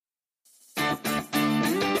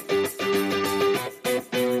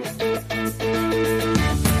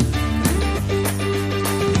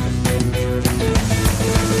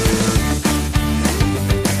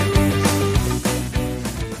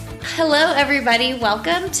everybody.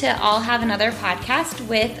 Welcome to All Have Another podcast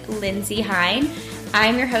with Lindsay Hine.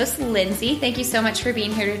 I'm your host, Lindsay. Thank you so much for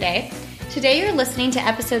being here today. Today you're listening to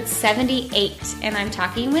episode 78, and I'm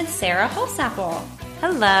talking with Sarah Holsapple.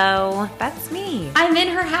 Hello, that's me. I'm in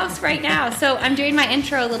her house right now, so I'm doing my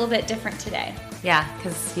intro a little bit different today. Yeah,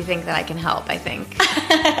 because you think that I can help, I think,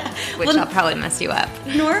 which I'll probably mess you up.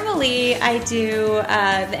 Normally, I do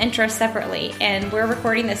the intro separately, and we're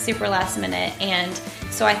recording this super last minute, and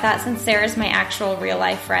so I thought since Sarah's my actual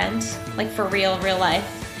real-life friend, like for real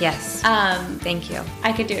life, yes, thank you.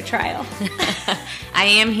 I could do a trial. I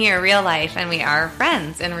am here, real life, and we are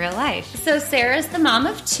friends in real life. So Sarah's the mom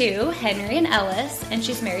of two, Henry and Ellis, and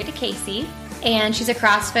she's married to Casey, and she's a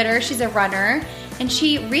CrossFitter, she's a runner, and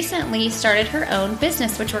she recently started her own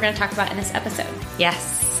business, which we're going to talk about in this episode.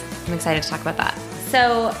 Yes, I'm excited to talk about that.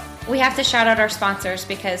 So we have to shout out our sponsors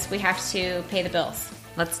because we have to pay the bills.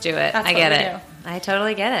 Let's do it. That's I what get we it. do. I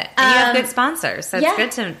totally get it. And you have good sponsors, so yeah.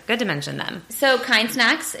 it's good to mention them. So Kind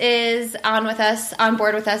Snacks is on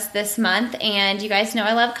board with us this month, and you guys know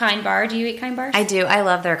I love Kind Bar. Do you eat Kind Bars? I do. I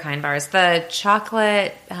love their Kind Bars. The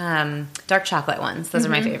chocolate, dark chocolate ones. Those are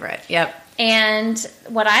my favorite. Yep. And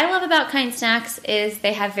what I love about Kind Snacks is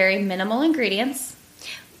they have very minimal ingredients,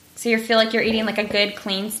 so you feel like you're eating like a good,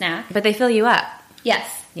 clean snack. But they fill you up. Yes.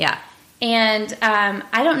 Yeah. And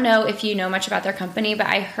I don't know if you know much about their company, but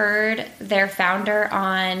I heard their founder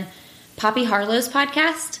on Poppy Harlow's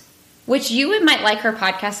podcast, which you might like her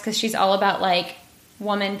podcast because she's all about like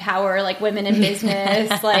woman power, like women in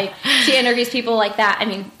business. Like she interviews people like that. I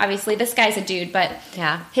mean, obviously this guy's a dude, but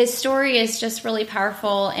yeah, his story is just really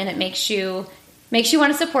powerful, and it makes you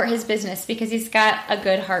want to support his business because he's got a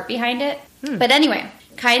good heart behind it. But anyway,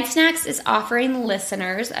 Kind Snacks is offering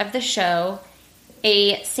listeners of the show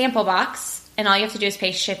a sample box, and all you have to do is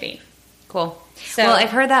pay shipping. Cool. So, well,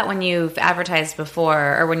 I've heard that when you've advertised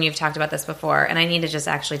before, or when you've talked about this before, and I need to just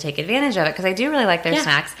actually take advantage of it because I do really like their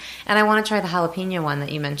snacks, and I want to try the jalapeno one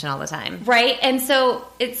that you mention all the time. Right, and so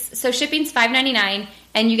shipping's $5.99,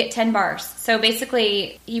 and you get 10 bars. So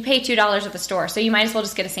basically, you pay $2 at the store, so you might as well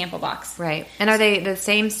just get a sample box. Right, and are they the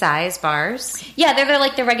same size bars? Yeah, they're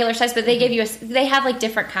like the regular size, but they give you they have like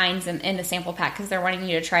different kinds in the sample pack because they're wanting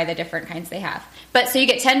you to try the different kinds they have. But so you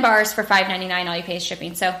get 10 bars for $5.99. All you pay is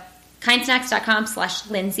shipping. So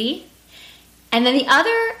kindsnacks.com/Lindsay. And then the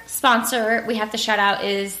other sponsor we have to shout out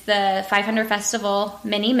is the 500 Festival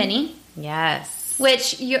Mini. Yes.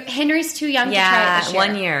 Which Henry's too young to try it this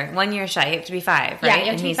year. 1 year shy. You have to be 5, right? Yeah, you have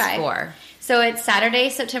and to be he's 5. 4. So it's Sunday,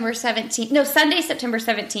 September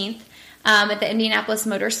 17th at the Indianapolis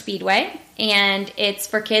Motor Speedway. And it's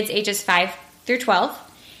for kids ages 5 through 12.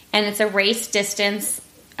 And it's a race distance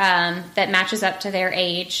that matches up to their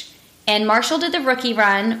age. And Marshall did the rookie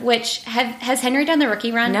run, which has Henry done the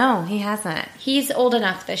rookie run? No, he hasn't. He's old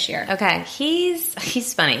enough this year. Okay, he's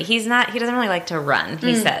funny. He doesn't really like to run,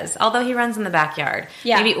 he says. Although he runs in the backyard.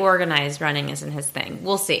 Yeah. Maybe organized running isn't his thing.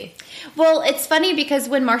 We'll see. Well, it's funny because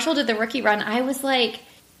when Marshall did the rookie run, I was like,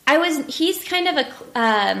 he's kind of a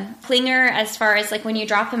clinger as far as like when you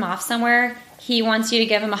drop him off somewhere, he wants you to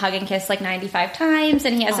give him a hug and kiss like 95 times,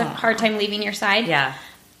 and he has a hard time leaving your side. Yeah.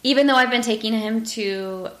 Even though I've been taking him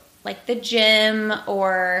to like the gym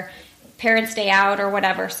or Parents' Day Out or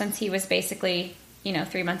whatever since he was basically,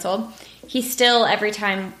 3 months old, he still, every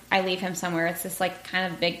time I leave him somewhere, it's this like kind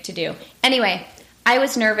of big to do. Anyway, I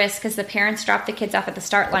was nervous because the parents drop the kids off at the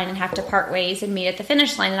start line and have to part ways and meet at the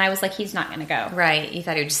finish line, and I was like, he's not going to go. Right. You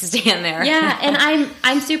thought he would just stand there. Yeah, and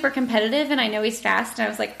I'm super competitive, and I know he's fast, and I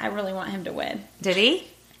was like, I really want him to win. Did he?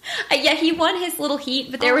 Yeah, he won his little heat,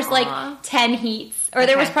 but there was like 10 heats. Or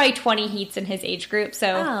there was probably 20 heats in his age group. So,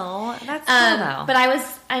 that's cool though. But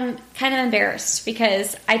I'm kind of embarrassed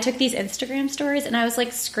because I took these Instagram stories and I was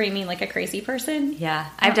like screaming like a crazy person. Yeah,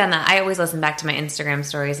 I've done that. I always listen back to my Instagram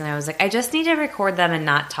stories and I was like, I just need to record them and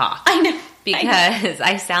not talk. I know. Because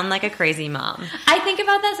I sound like a crazy mom. I think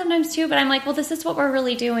about that sometimes too, but I'm like, well, this is what we're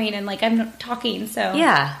really doing, and like I'm talking, so.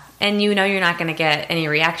 Yeah, and you're not going to get any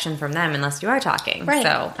reaction from them unless you are talking. Right.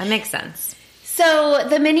 So that makes sense. So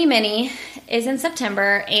the Mini is in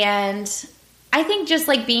September, and I think just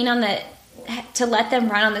like being to let them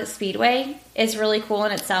run on the speedway is really cool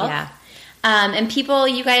in itself. Yeah. And people,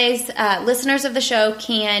 you guys, listeners of the show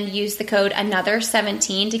can use the code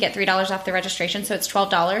ANOTHER17 to get $3 off the registration, so it's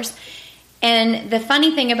 $12. And the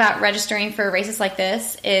funny thing about registering for races like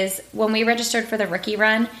this is when we registered for the rookie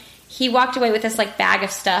run, he walked away with this like bag of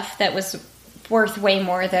stuff that was worth way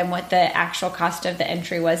more than what the actual cost of the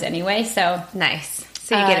entry was anyway. So nice.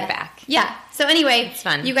 So you get it back. Yeah. So anyway, it's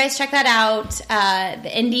fun. You guys check that out.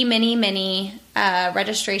 The Indy Mini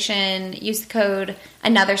registration. Use the code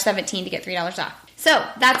ANOTHER17 to get $3 off. So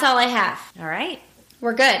that's all I have. All right.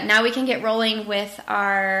 We're good. Now we can get rolling with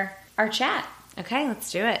our chat. Okay,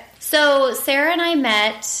 let's do it. So Sarah and I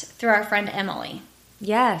met through our friend Emily.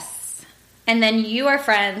 Yes. And then you are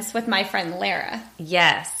friends with my friend Lara.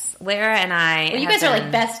 Yes. Lara and I... Well, you guys are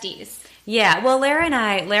like besties. Yeah, well,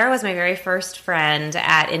 Lara was my very first friend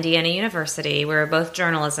at Indiana University. We were both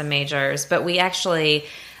journalism majors, but we actually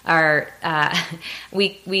are,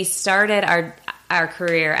 we started our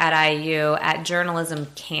career at IU at journalism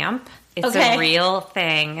camp. It's a real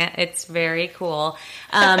thing. It's very cool.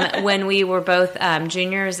 When we were both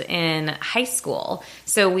juniors in high school.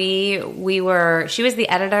 So she was the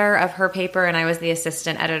editor of her paper and I was the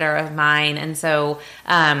assistant editor of mine. And so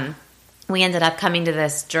we ended up coming to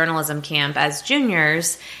this journalism camp as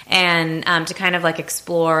juniors and to kind of like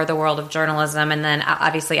explore the world of journalism. And then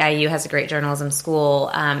obviously IU has a great journalism school.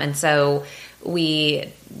 And so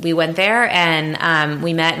we went there and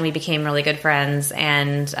we met and we became really good friends.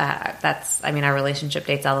 And our relationship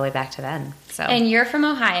dates all the way back to then. So. And you're from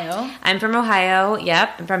Ohio. I'm from Ohio.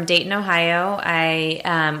 Yep. I'm from Dayton, Ohio.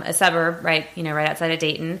 A suburb right outside of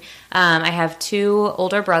Dayton. I have 2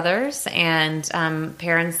 older brothers and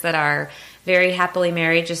parents that are very happily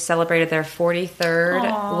married, just celebrated their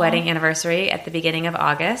 43rd wedding anniversary at the beginning of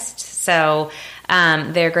August. So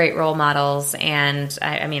they're great role models, and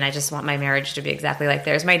I just want my marriage to be exactly like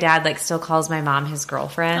theirs. My dad still calls my mom his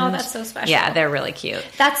girlfriend. Oh, that's so special. Yeah, they're really cute.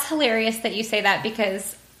 That's hilarious that you say that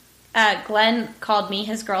because Glenn called me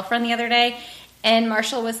his girlfriend the other day, and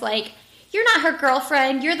Marshall was like, "You're not her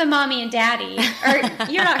girlfriend. You're the mommy and daddy, or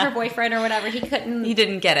you're not her boyfriend, or whatever." He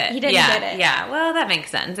didn't get it. Yeah. Well, that makes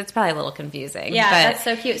sense. It's probably a little confusing. Yeah, but that's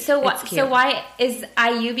so cute. So why is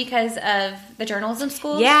IU because of the journalism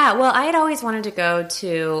school? Yeah. Well, I had always wanted to go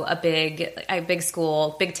to a big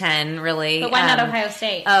school, Big Ten, really. But why not Ohio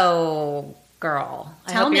State? Oh, girl.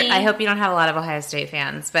 Tell me. I hope you don't have a lot of Ohio State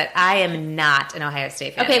fans, but I am not an Ohio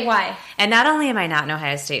State fan. Okay, why? And not only am I not an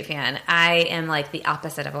Ohio State fan, I am the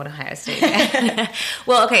opposite of an Ohio State fan.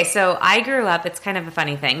 Well, okay, so I grew up, it's kind of a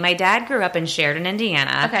funny thing. My dad grew up in Sheridan,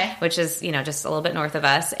 Indiana, which is, just a little bit north of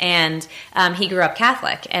us, and he grew up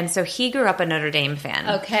Catholic, and so he grew up a Notre Dame fan.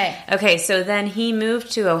 Okay, so then he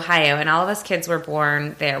moved to Ohio, and all of us kids were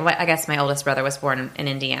born there. Well, I guess my oldest brother was born in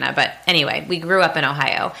Indiana, but anyway, we grew up in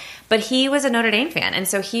Ohio. But he was a Notre Dame fan, and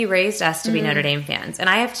so he raised us to be Notre Dame fans. And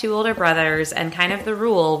I have 2 older brothers, and kind of the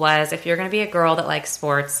rule was if you're going to be a girl that likes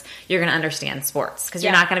sports, you're going to understand sports. Because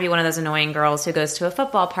you're not going to be one of those annoying girls who goes to a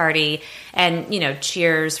football party and,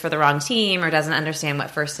 cheers for the wrong team or doesn't understand what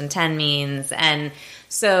 1st and 10 means. And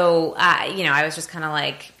so, I was just kind of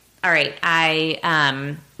like, all right,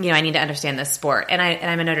 I need to understand this sport. And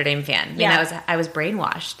I'm a Notre Dame fan. I was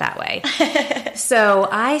brainwashed that way. So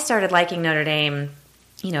I started liking Notre Dame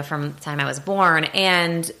from the time I was born,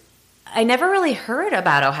 and I never really heard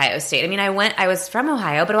about Ohio State. I was from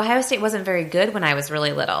Ohio, but Ohio State wasn't very good when I was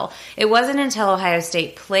really little. It wasn't until Ohio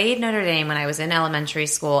State played Notre Dame when I was in elementary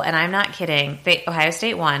school, and I'm not kidding, Ohio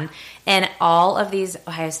State won, and all of these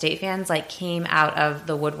Ohio State fans came out of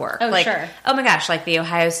the woodwork. Oh, sure. Oh my gosh, the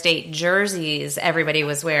Ohio State jerseys everybody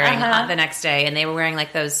was wearing the next day, and they were wearing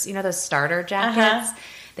those, those starter jackets.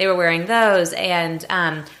 They were wearing those, and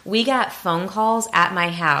we got phone calls at my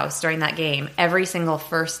house during that game every single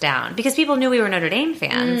first down because people knew we were Notre Dame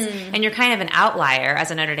fans, and you're kind of an outlier as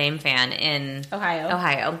a Notre Dame fan in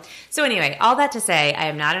Ohio. So anyway, all that to say, I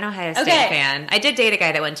am not an Ohio State fan. I did date a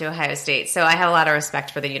guy that went to Ohio State, so I have a lot of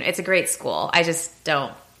respect for the unit. It's a great school. I just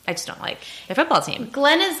don't like their football team.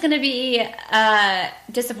 Glenn is going to be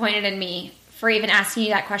disappointed in me for even asking you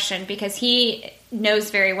that question because he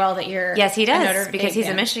knows very well that you're he does, a Notre Dame because he's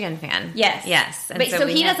fan. A Michigan fan. Yes. And but so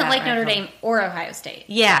he doesn't like Notre Dame or Ohio State.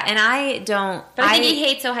 Yeah, and I don't. But I think he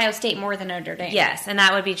hates Ohio State more than Notre Dame. Yes, and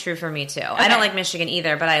that would be true for me too. I don't like Michigan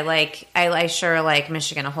either, but I sure like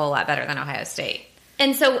Michigan a whole lot better than Ohio State.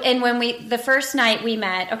 And when the first night we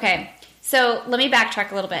met, so let me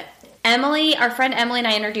backtrack a little bit. Our friend Emily and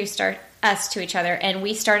I introduced us to each other, and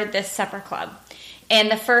we started this supper club.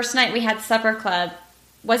 And the first night we had supper club,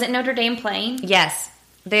 was it Notre Dame playing? Yes.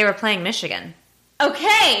 They were playing Michigan.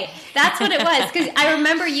 Okay. That's what it was. Because I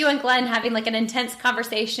remember you and Glenn having an intense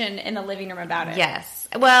conversation in the living room about it. Yes.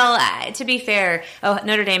 Well, to be fair,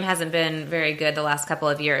 Notre Dame hasn't been very good the last couple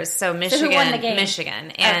of years. So Michigan, who won the game?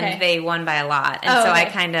 Michigan, and they won by a lot.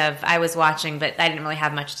 And I was watching, but I didn't really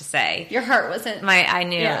have much to say. Your heart wasn't. I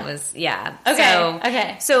knew it was. Yeah.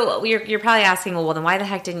 Okay. So you're probably asking, well, then why the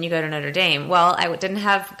heck didn't you go to Notre Dame? Well, I didn't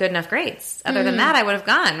have good enough grades. Other than that, I would have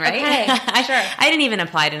gone. Right. Okay. Sure. I didn't even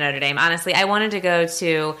apply to Notre Dame. Honestly, I wanted to go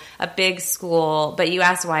to a big school, but you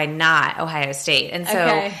asked why not Ohio State, and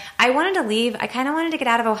so I wanted to leave. I kind of wanted to get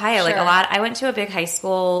out of Ohio. Sure. Like I went to a big high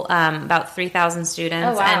school, about 3,000 students.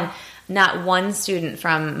 Oh, wow. And not one student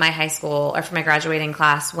from my high school or from my graduating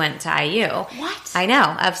class went to IU. What? I know,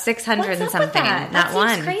 of 600 and something. Not one.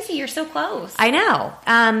 That's crazy. You're so close. I know.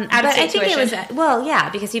 But I think tuition. It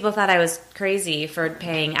was, because people thought I was crazy for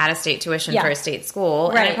paying out-of-state tuition for a state school.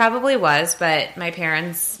 Right. And it probably was, but my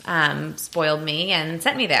parents spoiled me and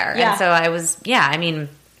sent me there. Yeah. And so I was, and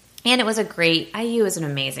it was IU is an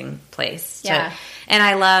amazing place. And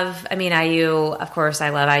I love, IU, of course,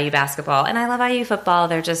 I love IU basketball and I love IU football.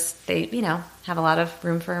 They have a lot of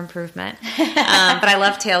room for improvement. But I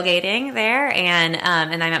love tailgating there and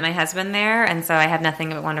I met my husband there. And so I have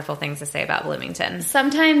nothing but wonderful things to say about Bloomington.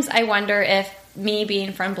 Sometimes I wonder if me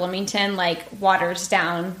being from Bloomington, waters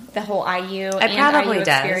down the whole IU IU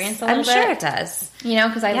experience a little bit. I'm sure it does.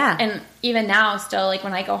 Because and even now still,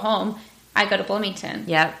 when I go home, I go to Bloomington.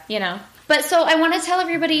 Yep. But so I want to tell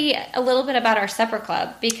everybody a little bit about our supper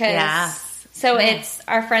club because it's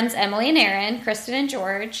our friends Emily and Aaron, Kristen and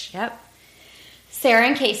George. Yep. Sarah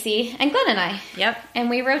and Casey, and Glenn and I. Yep. And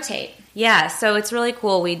we rotate. Yeah, so it's really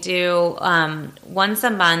cool. We do once a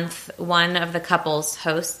month, one of the couples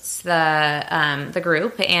hosts the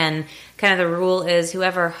group, and kind of the rule is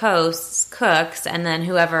whoever hosts cooks, and then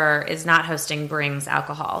whoever is not hosting brings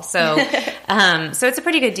alcohol. So so it's a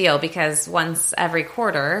pretty good deal because once every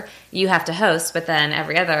quarter you have to host, but then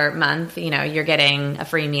every other month, you're getting a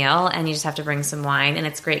free meal and you just have to bring some wine, and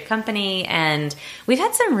it's great company. And we've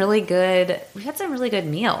had some really good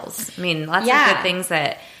meals. Lots of good things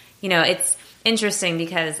that. It's interesting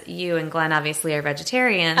because you and Glenn obviously are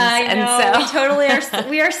vegetarians. I know. We totally are.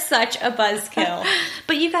 We are such a buzzkill.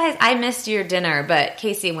 But you guys, I missed your dinner, but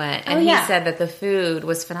Casey went and he said that the food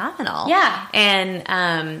was phenomenal. Yeah.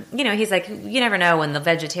 And, he's like, you never know when the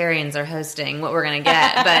vegetarians are hosting what we're going to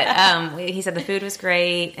get. But he said the food was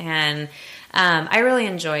great and I really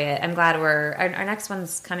enjoy it. I'm glad our next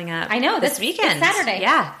one's coming up. I know. This weekend. It's Saturday.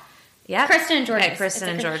 Yeah. Yeah, Kristen and George's. Yeah, Kristen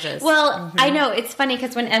and George's. Well, I know. It's funny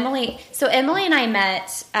because when Emily and I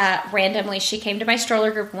met randomly. She came to my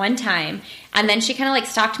stroller group one time, and then she kind of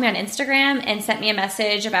stalked me on Instagram and sent me a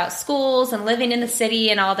message about schools and living in the city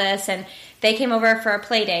and all this. And they came over for a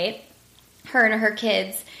play date, her and her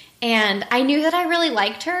kids. And I knew that I really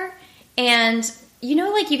liked her. And you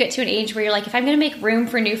get to an age where you're like, if I'm going to make room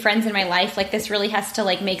for new friends in my life, this really has to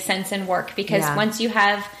make sense and work because once you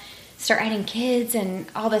start adding kids and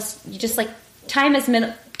all this, you just time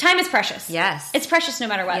is precious. Yes. It's precious no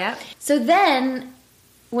matter what. Yep. So then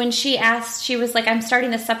when she asked, she was like, I'm starting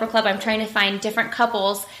this supper club. I'm trying to find different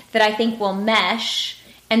couples that I think will mesh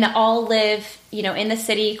and that all live, in the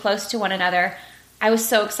city close to one another. I was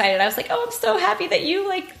so excited. I was like, oh, I'm so happy that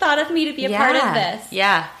you thought of me to be a part of this.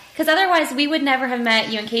 Yeah. Because otherwise, we would never have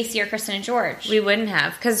met you and Casey or Kristen and George. We wouldn't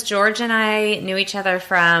have. Because George and I knew each other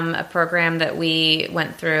from a program that we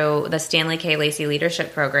went through, the Stanley K. Lacey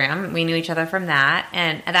Leadership Program. We knew each other from that.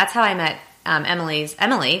 And that's how I met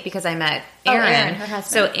Emily, because I met Aaron. Aaron, her husband.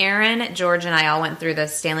 So Aaron, George, and I all went through the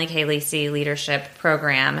Stanley K. Lacey Leadership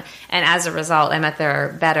Program. And as a result, I met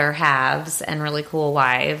their better halves and really cool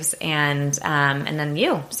wives. And then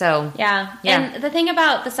you. So yeah. And the thing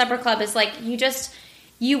about the supper club is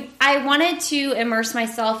I wanted to immerse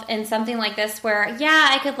myself in something like this where,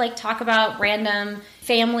 I could talk about random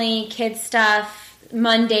family, kid stuff,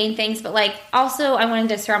 mundane things, but also I wanted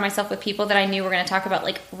to surround myself with people that I knew were going to talk about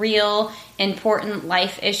real important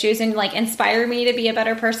life issues and inspire me to be a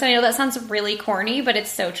better person. I know that sounds really corny, but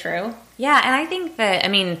it's so true. Yeah, and I think that,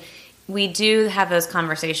 we do have those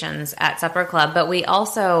conversations at Supper Club, but we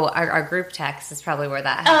also, our group text is probably where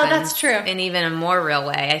that happens. Oh, that's true. In even a more real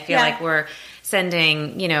way. I feel like we're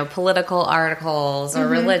sending, political articles or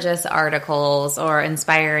religious articles or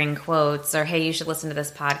inspiring quotes or, hey, you should listen to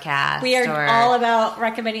this podcast. We are all about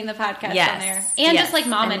recommending the podcast on there. And just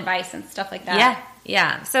mom advice and stuff like that. Yeah.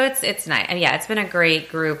 Yeah. So it's nice. And it's been a great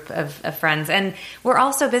group of friends. And we're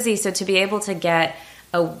all so busy. So to be able to get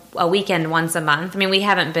a weekend once a month. We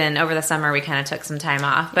haven't been over the summer. We kind of took some time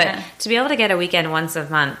off, but to be able to get a weekend once a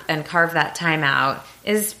month and carve that time out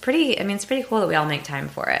is pretty. It's pretty cool that we all make time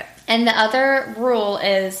for it. And the other rule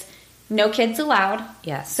is no kids allowed.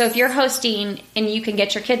 Yes. So if you're hosting and you can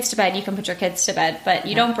get your kids to bed, you can put your kids to bed, but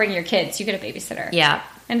you don't bring your kids. You get a babysitter. Yeah.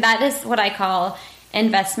 And that is what I call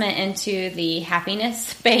investment into the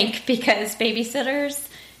happiness bank because babysitters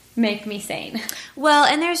make me sane. Well,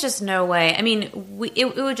 and there's just no way.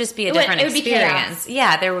 It would just be a different experience.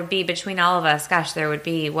 Yeah, there would be between all of us. Gosh, there would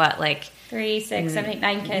be 3, 6, 7, 8,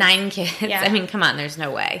 9 kids. 9 kids. Yeah. Come on, there's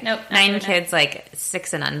no way. Nope. 9 kids,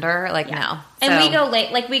 6 and under. No. And we go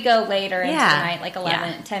late. We go later into the night.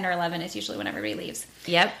 11, 10 or 11 is usually when everybody leaves.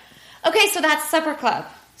 Yep. Okay, so that's supper club.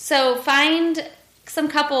 So find some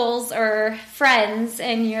couples or friends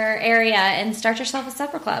in your area and start yourself a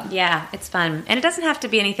supper club. Yeah, it's fun. And it doesn't have to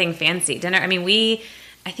be anything fancy. Dinner, I mean,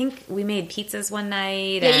 I think we made pizzas one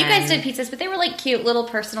night. Yeah, you guys did pizzas, but they were like cute little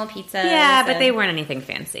personal pizzas. Yeah, but they weren't anything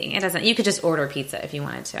fancy. You could just order pizza if you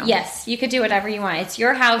wanted to. Yes, you could do whatever you want. It's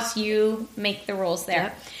your house. You make the rules there.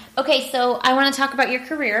 Yep. Okay, so I want to talk about your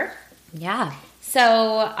career. Yeah. So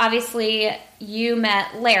obviously you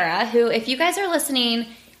met Lara, who, if you guys are listening,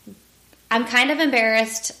 I'm kind of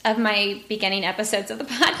embarrassed of my beginning episodes of the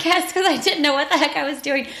podcast because I didn't know what the heck I was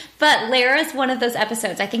doing. But Lara's one of those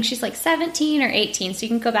episodes. I think she's like 17 or 18, so you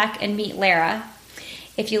can go back and meet Lara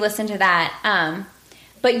if you listen to that.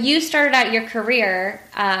 But you started out your career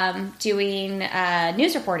doing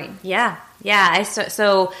news reporting. Yeah.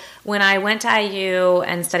 So when I went to IU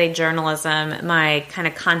and studied journalism, my kind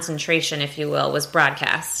of concentration, if you will, was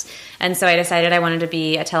broadcast. And so I decided I wanted to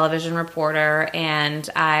be a television reporter, and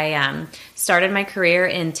I started my career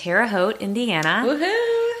in Terre Haute, Indiana.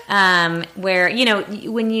 Woohoo! Where,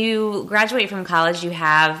 when you graduate from college, you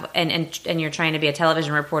have, and you're trying to be a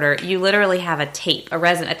television reporter, you literally have a tape, a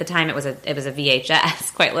resume. At the time, it was a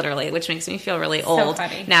VHS, quite literally, which makes me feel really old. So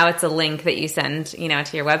funny. Now it's a link that you send, to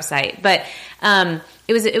your website. But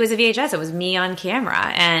it was a VHS. It was me on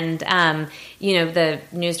camera, and the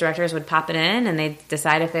news directors would pop it in, and they'd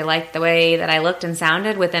decide if they liked the way that I looked and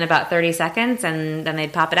sounded within about 30 seconds, and then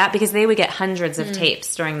they'd pop it out because they would get hundreds of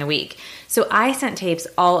tapes during the week. So I sent tapes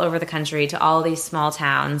all over the country to all these small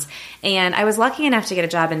towns, and I was lucky enough to get a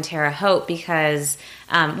job in Terre Haute because,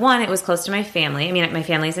 one, it was close to my family. I mean, my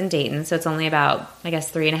family's in Dayton, so it's only about,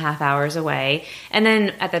 3.5 hours away. And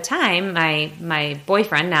then at the time, my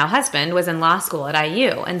boyfriend, now husband, was in law school at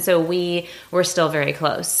IU, and so we were still very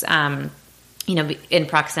close. In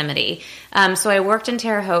proximity. So I worked in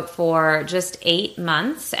Terre Haute for just 8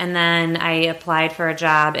 months, and then I applied for a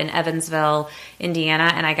job in Evansville,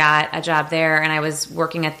 Indiana, and I got a job there, and I was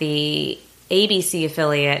working at the ABC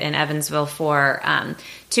affiliate in Evansville for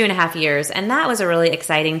 2.5 years. And that was a really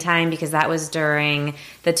exciting time because that was during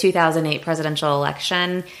the 2008 presidential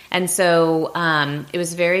election. And so it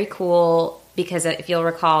was very cool because if you'll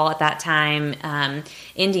recall at that time,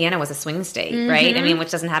 Indiana was a swing state, right? I mean,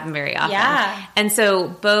 which doesn't happen very often. Yeah. And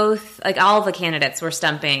so all the candidates were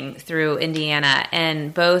stumping through Indiana,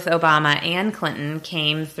 and both Obama and Clinton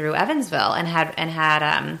came through Evansville and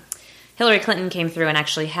had Hillary Clinton came through and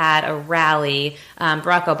actually had a rally.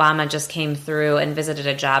 Barack Obama just came through and visited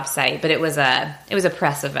a job site, but it was a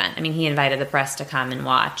press event. I mean, he invited the press to come and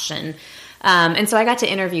watch, and so I got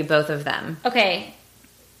to interview both of them. Okay.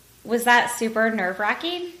 Was that super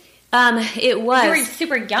nerve-wracking? It was. You were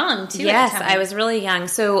super young, too. Yes, I was really young.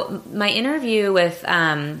 So my interview with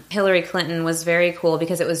Hillary Clinton was very cool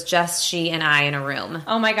because it was just she and I in a room.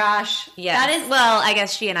 Oh my gosh. Yes. That is... Well, I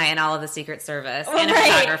guess she and I and all of the Secret Service and a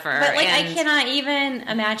right. photographer. But I cannot even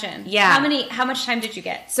imagine. Yeah. How much time did you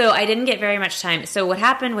get? So I didn't get very much time. So what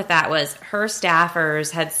happened with that was her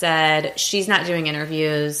staffers had said she's not doing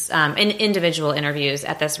interviews, individual interviews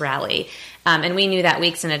at this rally. And we knew that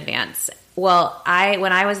weeks in advance. Well,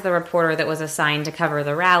 when I was the reporter that was assigned to cover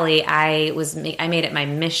the rally, I made it my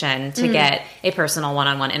mission to get a personal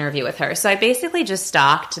one-on-one interview with her. So I basically just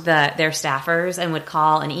stalked their staffers and would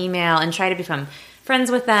call and email and try to become friends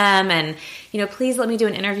with them. And, please let me do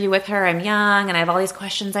an interview with her. I'm young and I have all these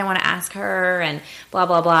questions I want to ask her and blah,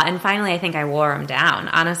 blah, blah. And finally, I think I wore them down.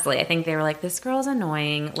 Honestly, I think they were like, this girl's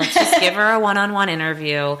annoying. Let's just give her a one-on-one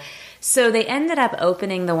interview. So they ended up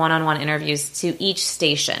opening the one-on-one interviews to each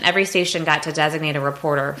station. Every station got to designate a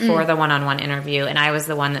reporter for the one-on-one interview, and I was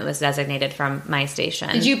the one that was designated from my station.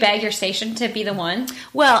 Did you beg your station to be the one?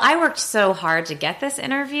 Well, I worked so hard to get this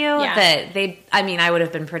interview that I would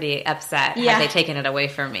have been pretty upset had they taken it away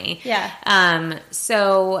from me. Yeah.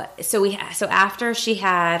 So after she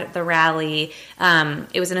had the rally,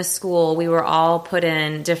 it was in a school. We were all put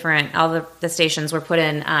in all the stations were put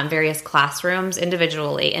in various classrooms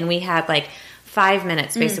individually, and we had 5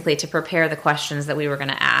 minutes basically to prepare the questions that we were going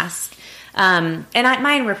to ask.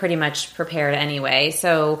 Mine were pretty much prepared anyway.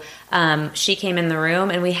 So she came in the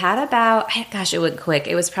room and we had it went quick.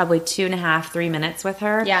 It was probably 2.5, 3 minutes with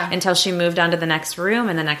her until she moved on to the next room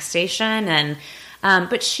and the next station. And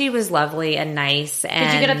but she was lovely and nice. And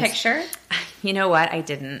did you get a picture? You know what? I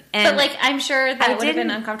didn't. But I'm sure that would have been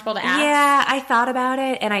uncomfortable to ask. Yeah, I thought about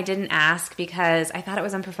it and I didn't ask because I thought it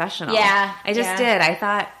was unprofessional. Yeah. I just did. I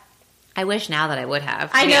thought... I wish now that I would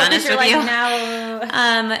have. I know, because you're like, now.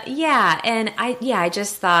 I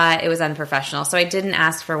just thought it was unprofessional, so I didn't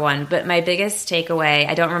ask for one. But my biggest takeaway,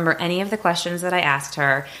 I don't remember any of the questions that I asked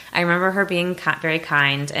her. I remember her being very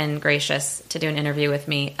kind and gracious to do an interview with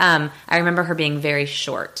me. I remember her being very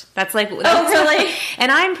short. That's really?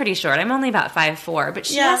 And I'm pretty short. I'm only about 5'4", but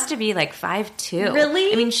she has to be like 5'2".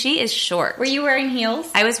 Really? I mean, she is short. Were you wearing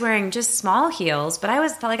heels? I was wearing just small heels, but I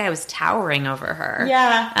felt like I was towering over her.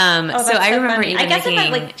 Yeah. So I remember funny. I guess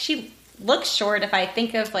if she looks short if I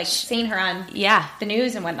think of seeing her on the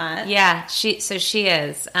news and whatnot. Yeah, she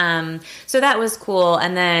is. So that was cool.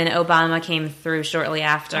 And then Obama came through shortly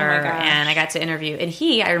after, and I got to interview. And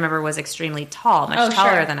I remember, was extremely tall, much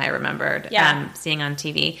taller than I remembered seeing on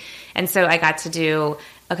TV. And so I got to do.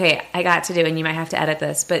 And you might have to edit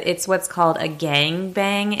this, but it's what's called a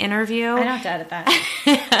gangbang interview. I don't have to edit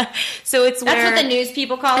that. So that's what the news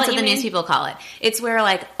people call it. That's what the news people call it. It's where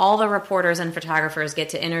all the reporters and photographers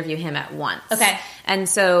get to interview him at once. Okay. And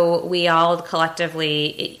so we all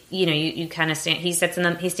collectively, you kind of stand. He stands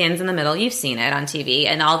in the middle. You've seen it on TV,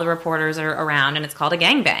 and all the reporters are around, and it's called a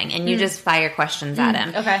gangbang. And you just fire questions at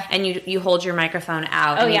him. Okay. And you hold your microphone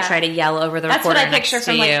out, and you try to yell over the reporter next to you. That's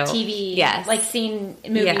what I picture from TV. Yes. Seeing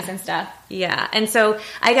movies and stuff. Yeah. And so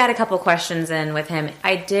I got a couple questions in with him.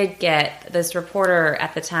 I did get this reporter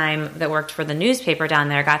at the time that worked for the newspaper down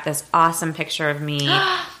there, got this awesome picture of me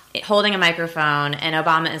holding a microphone, and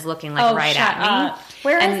Obama is looking right at me.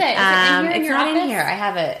 Where is it? Is it in here in it's your not office? in here. I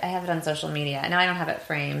have it on social media. No, I don't have it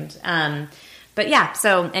framed. But yeah,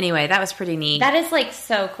 so anyway, that was pretty neat. That is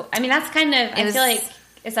so cool. I mean, that's kind of, I feel like,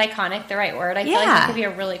 is iconic the right word? I feel like that could be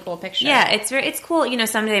a really cool picture. Yeah, it's cool.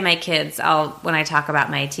 Someday my kids, when I talk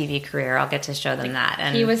about my TV career, I'll get to show them that.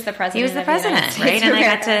 And he was the president. Right? And I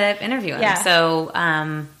got to interview him. Yeah. So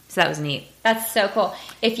that was neat. That's so cool.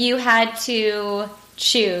 If you had to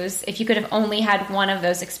choose, if you could have only had one of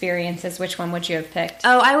those experiences, which one would you have picked?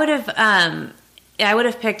 Oh, I would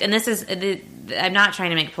have picked, and this is, I'm not trying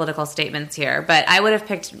to make political statements here, but I would have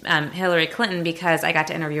picked Hillary Clinton because I got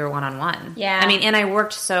to interview her one-on-one. Yeah. I mean, and I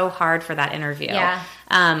worked so hard for that interview. Yeah.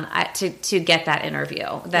 To get that interview.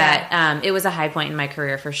 That it was a high point in my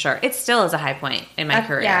career for sure. It still is a high point in my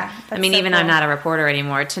career. Yeah, I mean, even though I'm not a reporter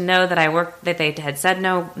anymore, to know that that they had said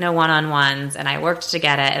no one-on-ones, and I worked to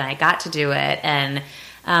get it, and I got to do it, and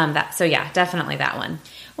definitely that one.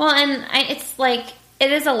 Well, and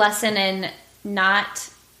it is a lesson in not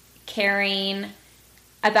caring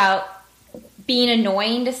about being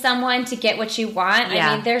annoying to someone to get what you want.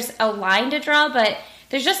 Yeah. I mean, there's a line to draw, but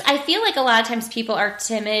I feel like a lot of times people are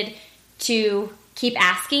timid to keep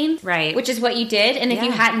asking. Right. Which is what you did. And if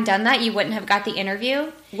you hadn't done that, you wouldn't have got the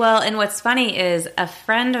interview. Well, and what's funny is a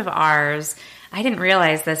friend of ours, I didn't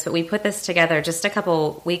realize this, but we put this together just a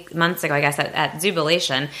couple months ago, I guess, at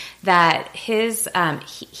Zubilation, that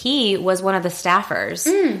he was one of the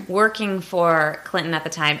staffers working for Clinton at the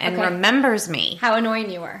time and remembers me. How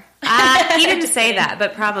annoying you were. He didn't say that,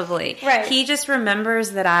 but probably. Right. He just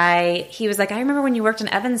remembers that he was like, I remember when you worked in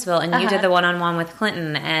Evansville and you did the one-on-one with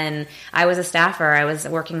Clinton, and I was a staffer. I was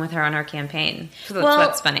working with her on her campaign. So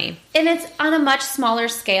that's funny. And it's on a much smaller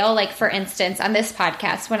scale. Like, for instance, on this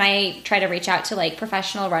podcast, when I try to reach out to,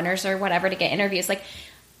 professional runners or whatever to get interviews,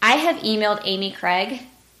 I have emailed Amy Craig.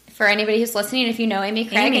 For anybody who's listening, if you know Amy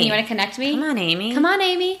Craig and you want to connect me. Come on,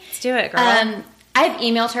 Amy. Let's do it, girl. I've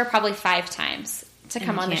emailed her probably 5 times to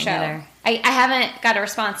come on the show. I haven't got a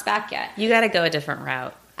response back yet. You got to go a different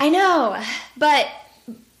route. I know, but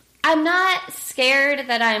I'm not scared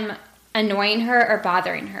that I'm annoying her or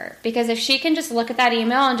bothering her, because if she can just look at that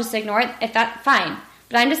email and just ignore it, fine.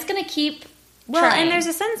 But I'm just going to keep trying. And there's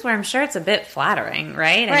a sense where I'm sure it's a bit flattering,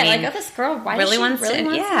 right? Right, I mean, this girl, why really wants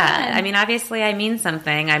to? Yeah, I mean, obviously I mean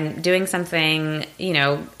something. I'm doing something,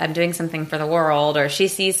 I'm doing something for the world, or she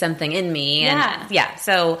sees something in me. And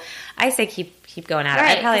so I say keep going at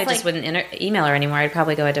it. I probably just wouldn't email her anymore. I'd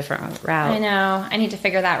probably go a different route. I know. I need to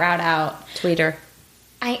figure that route out. Tweet her.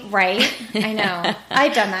 I know.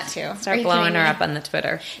 I've done that too. Start blowing her up on the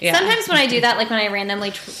Twitter. Yeah. Sometimes when I do that, when I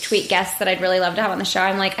randomly tweet guests that I'd really love to have on the show,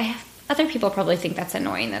 I'm like, other people probably think that's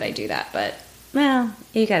annoying that I do that, but... Well,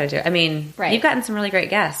 you got to do it. I mean, you've gotten some really great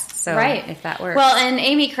guests, so if that works. Well, and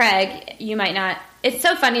Amy Craig, you might not... It's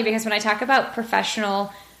so funny because when I talk about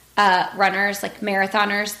professional runners,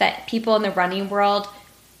 marathoners, that people in the running world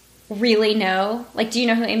really know. Do you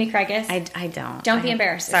know who Amy Craig is? I don't. Don't be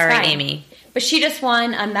embarrassed. Sorry, Amy. But she just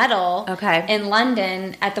won a medal in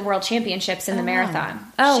London at the World Championships in the marathon.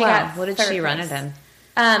 Oh, wow. What did she run it in?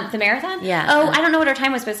 The marathon? Yeah. Oh, I don't know what her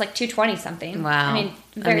time was, but it's 2:20 something. Wow. I mean,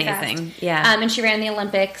 very amazing. Fast. Yeah. And she ran the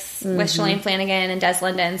Olympics with Shalane Flanagan and Des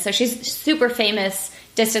Linden. So she's super famous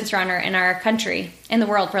distance runner in our country, in the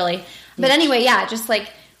world, really. But anyway, yeah, just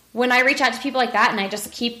like when I reach out to people like that and I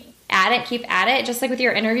just keep at it, just like with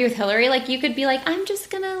your interview with Hillary, like you could be like, I'm just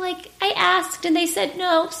gonna like, I asked and they said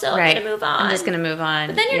no, so I'm gonna move on. I'm just gonna move on.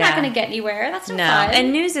 But then you're not gonna get anywhere. That's not fun.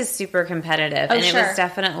 And news is super competitive, and it was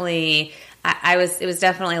definitely. It was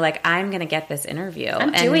definitely like, I'm going to get this interview,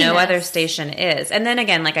 and no other station is. And then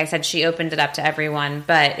again, like I said, she opened it up to everyone,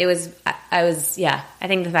 but I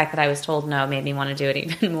think the fact that I was told no made me want to do it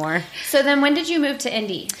even more. So then when did you move to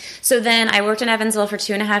Indy? So then I worked in Evansville for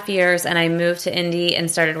 2.5 years, and I moved to Indy and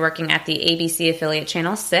started working at the ABC affiliate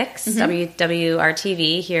Channel 6,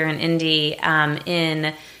 WWRTV here in Indy,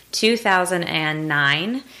 in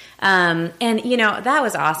 2009. And that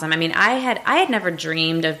was awesome. I mean, I had never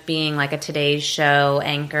dreamed of being like a Today Show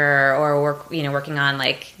anchor or working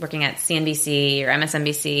at CNBC or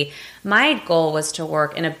MSNBC. My goal was to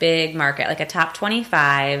work in a big market, like a top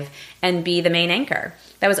 25, and be the main anchor.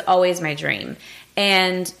 That was always my dream.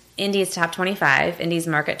 And Indy's top 25, Indy's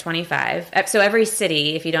market 25. So every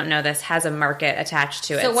city, if you don't know this, has a market attached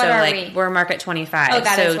to it. So what are we? We're market 25. Oh,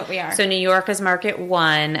 that is what we are. So New York is market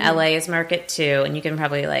 1, LA is market 2, and you can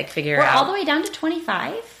probably figure out. We're all the way down to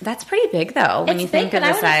 25? That's pretty big though when you think of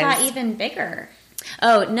the size. I would have thought even bigger.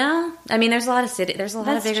 Oh, no. I mean, there's a lot of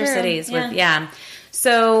of bigger cities with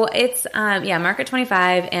So it's market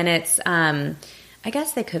 25, and it's I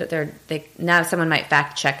guess they could. Now someone might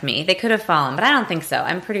fact check me. They could have fallen, but I don't think so.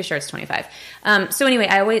 I'm pretty sure it's 25. So anyway,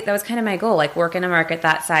 that was kind of my goal, like work in a market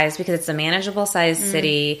that size because it's a manageable size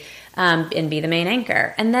city, and be the main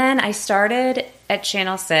anchor. And then I started at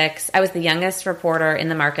Channel 6. I was the youngest reporter in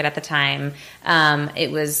the market at the time. I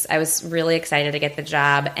was really excited to get the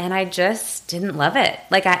job, and I just didn't love it.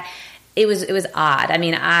 It was odd. I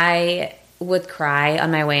mean, I would cry on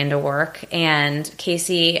my way into work, and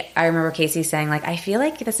I remember Casey saying, like, I feel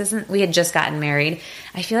like this isn't, we had just gotten married,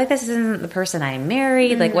 I feel like this isn't the person I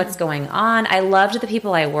married, like what's going on. I loved the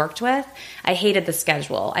people I worked with. I hated the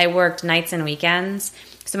schedule. I worked nights and weekends,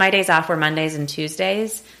 so my days off were Mondays and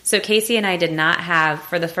Tuesdays. So Casey and I did not have,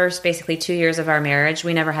 for the first basically 2 years of our marriage,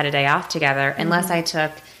 we never had a day off together unless I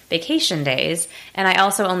took vacation days, and I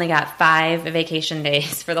also only got 5 vacation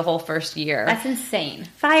days for the whole first year. That's insane.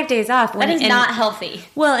 5 days off. That is not healthy.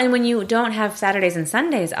 Well, and when you don't have Saturdays and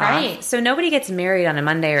Sundays off, so nobody gets married on a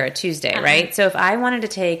Monday or a Tuesday, right? So if I wanted to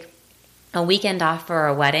take a weekend off for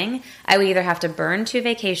a wedding, I would either have to burn 2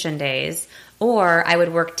 vacation days, or I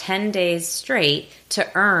would work 10 days straight to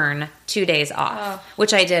earn 2 days off,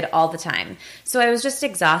 which I did all the time. So I was just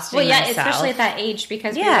exhausting myself. Especially at that age,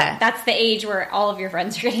 because that's the age where all of your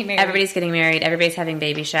friends are getting married. Everybody's getting married. Everybody's having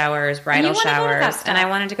baby showers, bridal showers, and I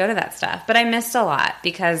wanted to go to that stuff. But I missed a lot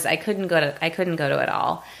because I couldn't go to it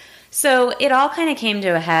all. So it all kind of came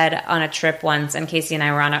to a head on a trip once, and Casey and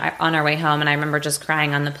I were on our way home, and I remember just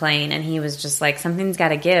crying on the plane, and he was just like, something's got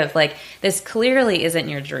to give. Like, this clearly isn't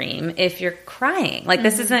your dream if you're crying. Like,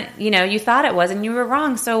 this isn't, you thought it was, and you were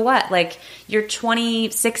wrong, so what? Like, you're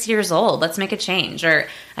 26 years old. Let's make a change. Or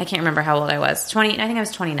I can't remember how old I was. I think I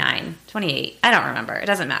was 29, 28. I don't remember. It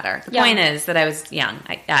doesn't matter. The point is that I was young.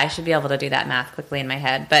 I should be able to do that math quickly in my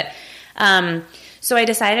head. But so I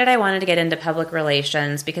decided I wanted to get into public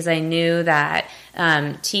relations because I knew that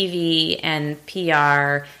TV and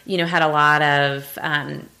PR, had a lot of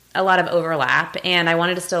overlap, and I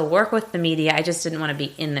wanted to still work with the media. I just didn't want to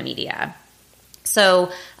be in the media.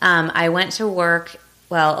 So I went to work.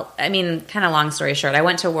 Well, I mean, kind of long story short, I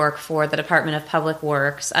went to work for the Department of Public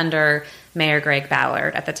Works under Mayor Greg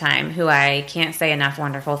Ballard at the time, who I can't say enough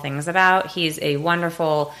wonderful things about. He's a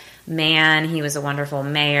wonderful man. He was a wonderful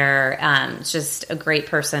mayor. Just a great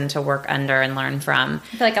person to work under and learn from.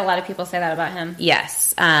 I feel like a lot of people say that about him.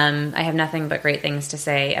 Yes. I have nothing but great things to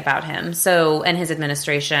say about him. So, and his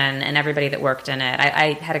administration and everybody that worked in it.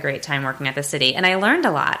 I had a great time working at the city, and I learned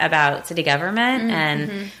a lot about city government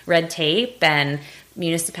and red tape and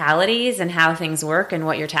municipalities and how things work and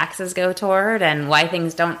what your taxes go toward and why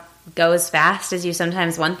things don't go as fast as you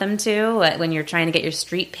sometimes want them to when you're trying to get your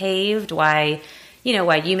street paved, why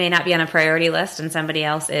you may not be on a priority list and somebody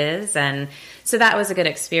else is. And so that was a good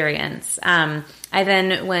experience. I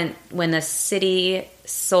then when the city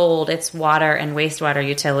sold its water and wastewater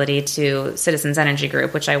utility to Citizens Energy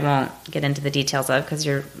Group, which I won't get into the details of because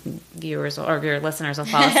your viewers or your listeners will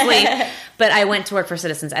fall asleep, but I went to work for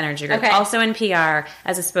Citizens Energy Group, also in PR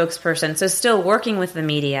as a spokesperson, so still working with the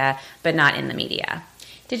media, but not in the media.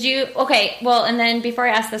 And then before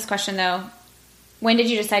I ask this question though, when did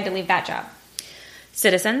you decide to leave that job?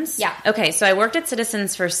 Citizens? Yeah. Okay, so I worked at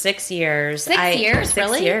Citizens for 6 years. 6 years?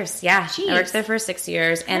 Really? 6 years, yeah. Jeez. I worked there for 6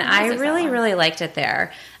 years, and I really liked it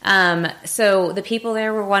there. So the people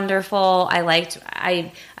there were wonderful. I liked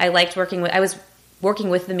working with, I was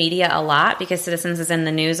working with the media a lot because Citizens is in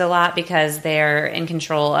the news a lot because they're in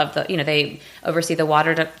control of the, they oversee the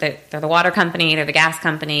water, they're the water company, they're the gas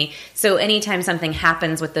company. So anytime something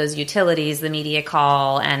happens with those utilities, the media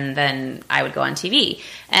call, and then I would go on TV.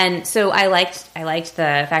 And so I liked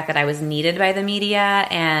the fact that I was needed by the media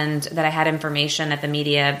and that I had information that the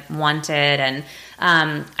media wanted. And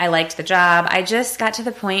I liked the job. I just got to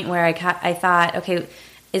the point where I thought, okay,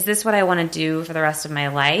 is this what I want to do for the rest of my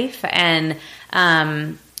life? And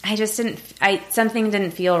I just something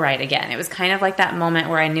didn't feel right again. It was kind of like that moment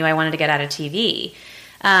where I knew I wanted to get out of TV.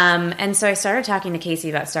 And so I started talking to Casey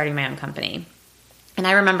about starting my own company. And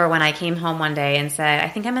I remember when I came home one day and said, I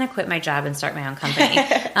think I'm going to quit my job and start my own company.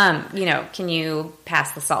 Can you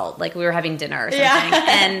pass the salt? Like we were having dinner or something. Yeah.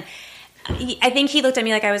 And I think he looked at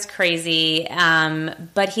me like I was crazy,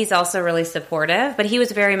 but he's also really supportive. But he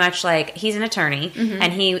was very much like, he's an attorney,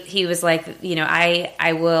 and he was like,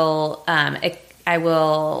 I will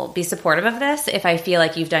be supportive of this if I feel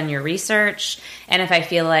like you've done your research, and if I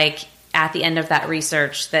feel like at the end of that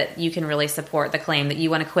research that you can really support the claim that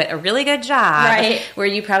you want to quit a really good job, right, where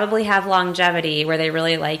you probably have longevity, where they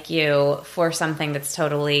really like you for something that's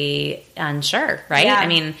totally unsure, right? Yeah. I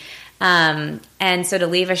mean, and so to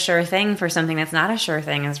leave a sure thing for something that's not a sure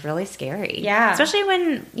thing is really scary. Yeah. Especially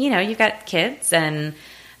when, you've got kids. And,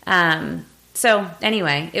 so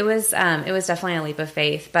anyway, it was definitely a leap of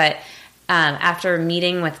faith. But, after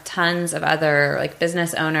meeting with tons of other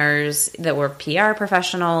business owners that were PR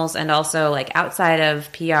professionals and also outside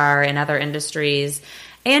of PR in other industries,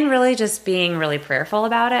 and really just being really prayerful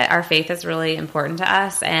about it. Our faith is really important to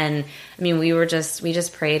us. And I mean, we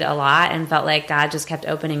just prayed a lot and felt like God just kept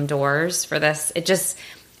opening doors for this. It just,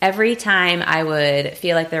 every time I would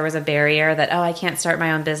feel like there was a barrier that, I can't start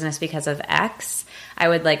my own business because of X, I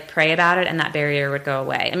would pray about it and that barrier would go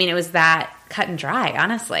away. I mean, it was that cut and dry,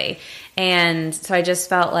 honestly. And so I just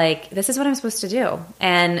felt like this is what I'm supposed to do.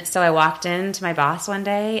 And so I walked into my boss one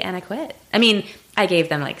day and I quit. I mean, I gave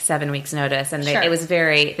them 7 weeks notice, and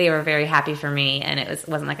they were very happy for me, and it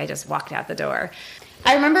wasn't like I just walked out the door.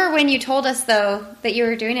 I remember when you told us, though, that you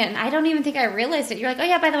were doing it, and I don't even think I realized it. You're like, oh,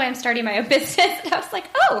 yeah, by the way, I'm starting my own business. And I was like,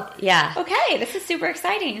 oh, yeah, okay, this is super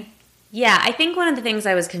exciting. Yeah, I think one of the things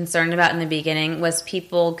I was concerned about in the beginning was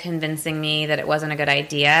people convincing me that it wasn't a good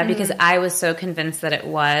idea, because I was so convinced that it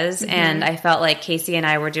was, and I felt like Casey and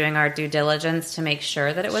I were doing our due diligence to make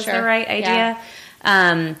sure that it was the right idea. Yeah.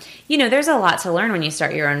 There's a lot to learn when you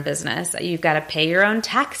start your own business. You've got to pay your own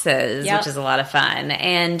taxes, which is a lot of fun.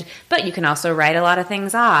 But you can also write a lot of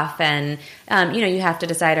things off. And, you have to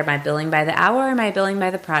decide, am I billing by the hour or am I billing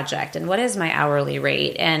by the project? And what is my hourly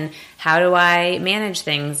rate? And how do I manage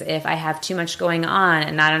things if I have too much going on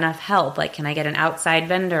and not enough help? Can I get an outside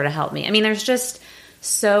vendor to help me? I mean, there's just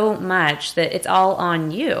so much that it's all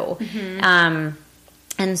on you.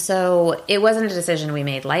 And so it wasn't a decision we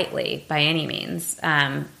made lightly by any means.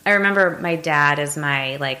 I remember my dad is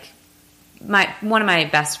one of my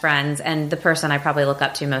best friends and the person I probably look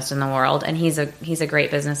up to most in the world. And he's a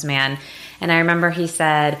great businessman. And I remember he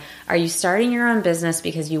said, "Are you starting your own business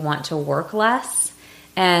because you want to work less?"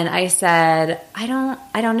 And I said, I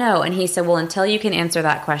don't know. And he said, well, until you can answer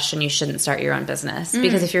that question, you shouldn't start your own business.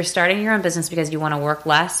 Because if you're starting your own business because you want to work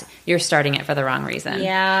less, you're starting it for the wrong reason.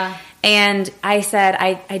 Yeah. And I said,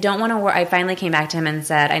 I don't want to work. I finally came back to him and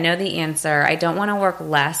said, I know the answer. I don't want to work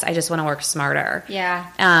less. I just want to work smarter. Yeah.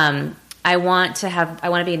 I want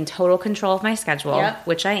to be in total control of my schedule,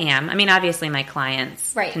 which I am. I mean, obviously my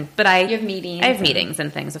clients, right? You have meetings. I have meetings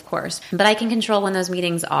and things, of course, but I can control when those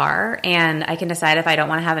meetings are, and I can decide if I don't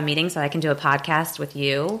want to have a meeting, so I can do a podcast with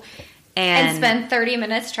you. And spend 30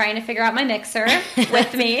 minutes trying to figure out my mixer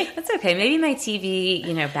with me. That's okay. Maybe my TV,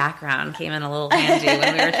 background came in a little handy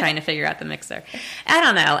when we were trying to figure out the mixer. I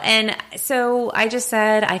don't know. And so I just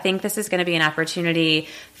said, I think this is going to be an opportunity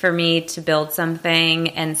for me to build something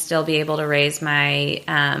and still be able to raise my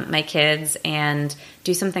my kids and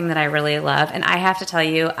do something that I really love. And I have to tell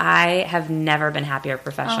you, I have never been happier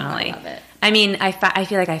professionally. Oh, I love it. I mean, I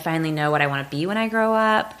feel like I finally know what I want to be when I grow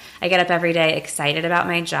up. I get up every day excited about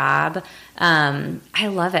my job. I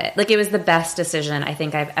love it. It was the best decision I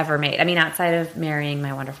think I've ever made. I mean, outside of marrying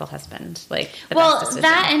my wonderful husband, best decision.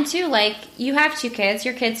 That and too, you have 2 kids.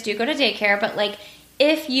 Your kids do go to daycare, but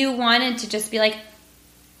if you wanted to just be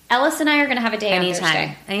Ellis and I are going to have a day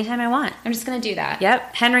anytime I want. I'm just going to do that.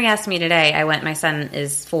 Yep. Henry asked me today. My son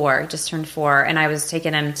is 4, just turned 4, and I was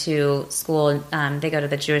taking him to school. They go to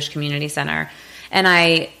the Jewish Community Center.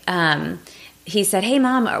 And he said, "Hey,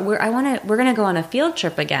 Mom, we're going to go on a field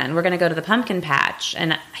trip again. We're going to go to the pumpkin patch."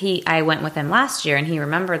 And I went with him last year, and he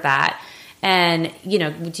remembered that. And,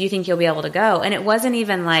 do you think you'll be able to go? And it wasn't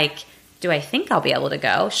even like, do I think I'll be able to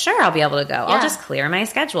go? Sure, I'll be able to go. Yeah. I'll just clear my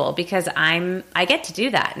schedule because I get to do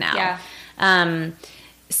that now. Yeah.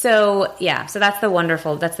 So that's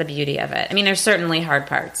the beauty of it. I mean, there's certainly hard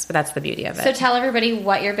parts, but that's the beauty of it. So tell everybody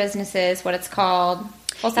what your business is, what it's called.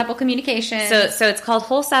 Wholesapple Communications. So it's called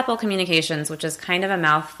Wholesapple Communications, which is kind of a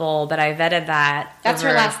mouthful, but I vetted that. That's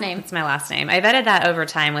her last name. It's my last name. I vetted that over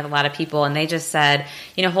time with a lot of people, and they just said,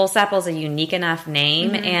 Wholesapple is a unique enough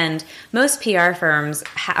name, and most PR firms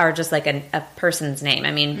are just like a person's name.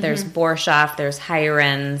 I mean, there's Borshoff, there's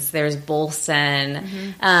Hirons, there's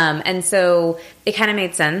Bolson, and so it kind of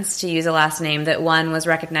made sense to use a last name that, one, was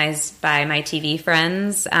recognized by my TV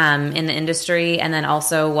friends in the industry, and then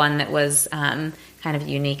also one that was kind of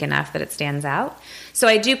unique enough that it stands out. So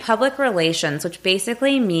I do public relations, which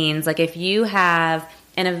basically means like if you have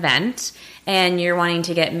an event and you're wanting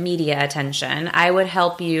to get media attention, I would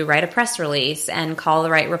help you write a press release and call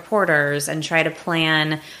the right reporters and try to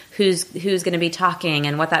plan who's going to be talking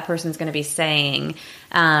and what that person's going to be saying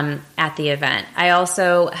at the event. I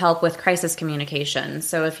also help with crisis communication.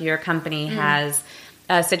 So if your company has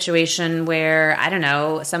a situation where, I don't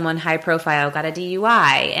know, someone high profile got a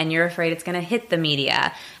DUI and you're afraid it's going to hit the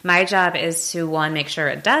media. My job is to, one, make sure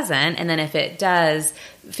it doesn't. And then if it does,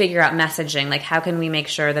 figure out messaging. Like, how can we make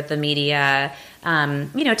sure that the media,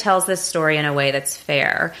 tells this story in a way that's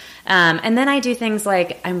fair? And then I do things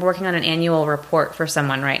like I'm working on an annual report for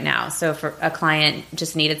someone right now. So for a client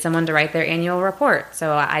just needed someone to write their annual report.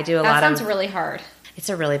 So I do a lot of... That sounds really hard. It's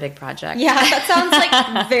a really big project. Yeah, that sounds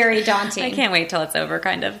like very daunting. I can't wait till it's over,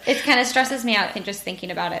 kind of. It kind of stresses me out just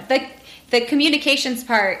thinking about it. The communications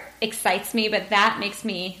part excites me, but that makes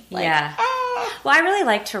me like, Well, I really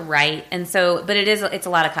like to write, and so, but it's a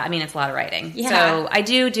lot of, it's a lot of writing. Yeah. So I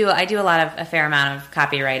do a fair amount of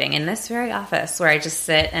copywriting in this very office where I just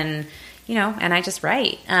sit and, and I just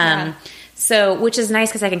write. So, which is nice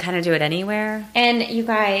because I can kind of do it anywhere. And you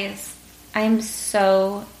guys, I'm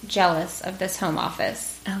so jealous of this home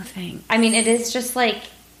office. Oh, thanks. I mean, it is just like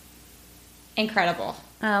incredible.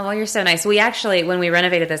 Oh, well, you're so nice. We actually, when we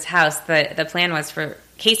renovated this house, the plan was for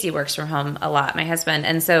Casey works from home a lot, my husband,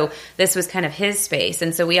 and so this was kind of his space,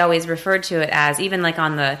 and so we always referred to it as, even like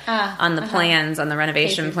on the plans, on the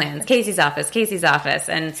renovation plans, Casey's office,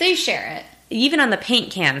 and so you share it. Even on the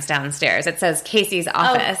paint cans downstairs, it says Casey's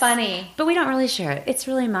office. Oh, funny. But we don't really share it. It's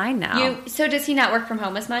really mine now. So does he not work from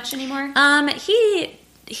home as much anymore?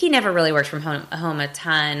 He never really worked from home a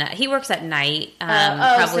ton. He works at night.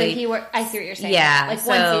 Probably. So I see what you're saying. Yeah. Like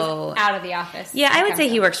once he's out of the office. Yeah, I would say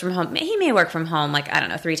he works from home. He may work from home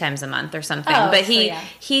 3 times a month or something. But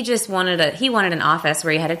he just wanted an office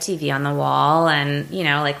where he had a TV on the wall and,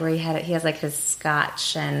 where he has like his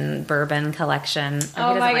Scotch and bourbon collection.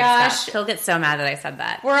 Oh my gosh. Scotch. He'll get so mad that I said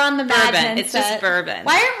that. We're on the Mad Men It's just bourbon.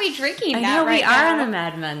 Why aren't we drinking that right now? we are on the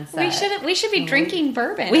Mad Men set. We should be drinking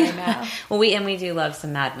bourbon right now. Well, we do love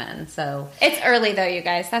some Mad Men, so. It's early though, you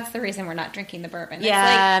guys. That's the reason we're not drinking the bourbon.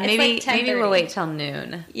 Yeah, maybe we'll wait till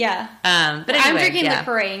noon. Yeah. But anyway, I'm drinking the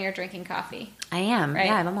Perrier and you're drinking coffee. I am. Right?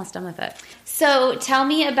 Yeah, I'm almost done with it. So tell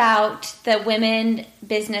me about the Women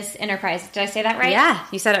Business Enterprise. Did I say that right? Yeah,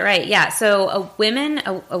 you said it right. Yeah. So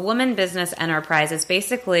a woman business enterprise is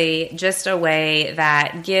basically just a way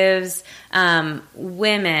that gives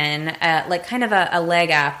women like kind of a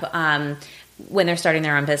leg up when they're starting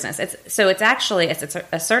their own business. It's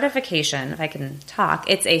a certification, if I can talk.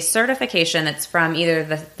 It's a certification that's from either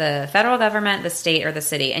the federal government, the state, or the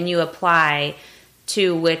city, and you apply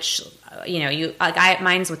to which,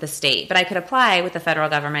 mine's with the state, but I could apply with the federal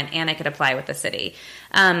government and I could apply with the city.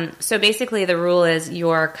 So basically the rule is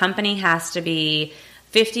your company has to be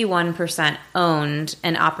 51% owned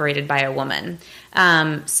and operated by a woman.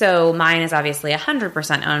 So mine is obviously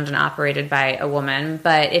 100% owned and operated by a woman,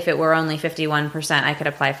 but if it were only 51%, I could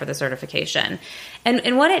apply for the certification.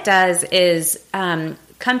 And what it does is,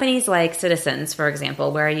 companies like Citizens, for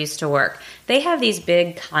example, where I used to work, they have these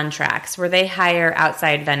big contracts where they hire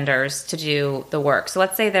outside vendors to do the work. So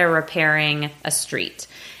let's say they're repairing a street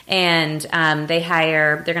and they're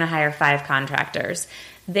going to hire 5 contractors.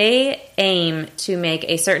 They aim to make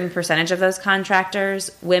a certain percentage of those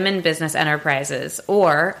contractors women business enterprises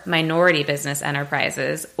or minority business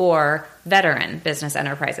enterprises or veteran business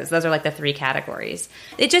enterprises. Those are like the 3 categories.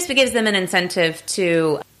 It just gives them an incentive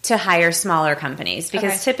to to hire smaller companies,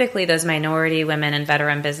 because typically those minority women and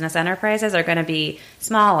veteran business enterprises are going to be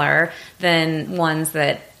smaller than ones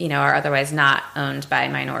that, you know, are otherwise not owned by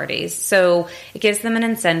minorities. So it gives them an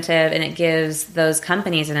incentive, and it gives those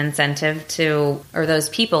companies an incentive to, or those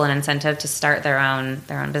people an incentive to start their own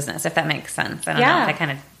business, if that makes sense. I don't know if I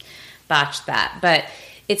kind of botched that, but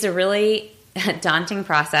it's a really daunting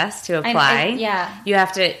process to apply. You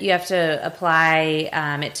have to apply.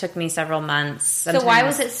 It took me several months. So why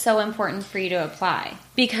was it so important for you to apply?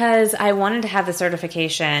 Because I wanted to have the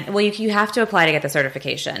certification. Well, you have to apply to get the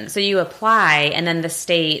certification. So you apply, and then the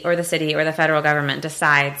state or the city or the federal government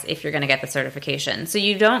decides if you're going to get the certification. So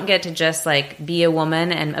you don't get to just like be a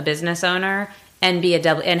woman and a business owner and be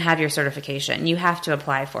and have your certification. You have to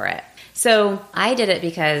apply for it. So I did it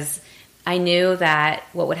because I knew that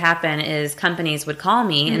what would happen is companies would call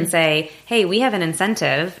me and say, hey, we have an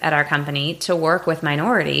incentive at our company to work with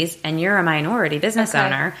minorities, and you're a minority business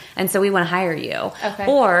owner, and so we want to hire you.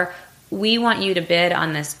 Or we want you to bid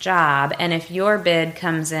on this job, and if your bid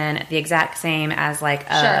comes in at the exact same as like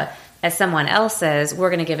as someone else's,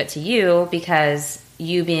 we're going to give it to you because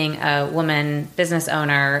you being a woman business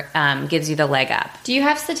owner gives you the leg up. Do you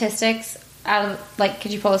have statistics?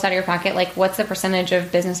 Could you pull this out of your pocket? Like, what's the percentage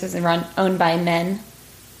of businesses owned by men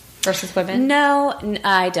versus women? No,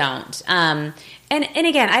 I don't. And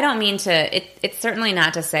again, I don't mean to. It's certainly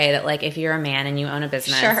not to say that like if you're a man and you own a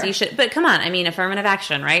business, you should. But come on, I mean, affirmative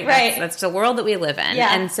action, right? That's the world that we live in,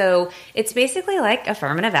 and so it's basically like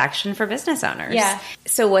affirmative action for business owners.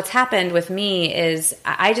 So what's happened with me is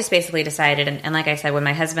I just basically decided, and like I said, when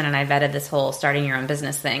my husband and I vetted this whole starting your own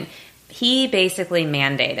business thing, he basically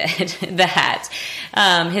mandated that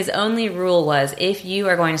his only rule was if you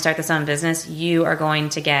are going to start this own business, you are going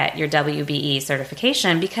to get your WBE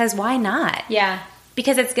certification, because why not?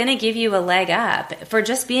 Because it's going to give you a leg up for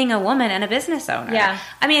just being a woman and a business owner.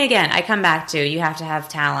 I mean, again, I come back to you have to have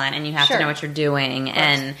talent, and you have to know what you're doing,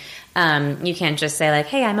 and you can't just say like,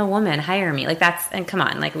 hey, I'm a woman, hire me. Like and come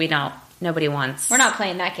on, like nobody wants... We're not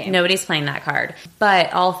playing that game. Nobody's playing that card.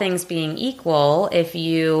 But all things being equal, if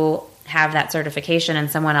you have that certification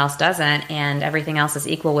and someone else doesn't, and everything else is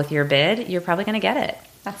equal with your bid, you're probably going to get it.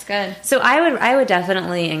 That's good. So I would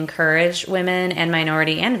definitely encourage women and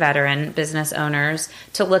minority and veteran business owners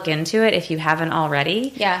to look into it if you haven't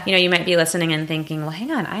already. You know, you might be listening and thinking, well,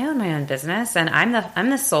 hang on, I own my own business and I'm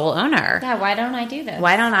the sole owner. Why don't I do this?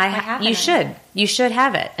 Why don't I? You should. You should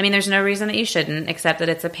have it. I mean, there's no reason that you shouldn't, except that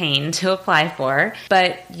it's a pain to apply for,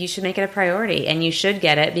 but you should make it a priority, and you should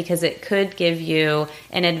get it because it could give you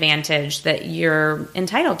an advantage that you're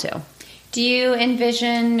entitled to. Do you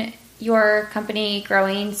envision your company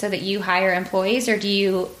growing so that you hire employees, or do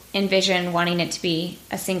you envision wanting it to be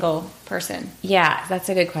a single person? Yeah, that's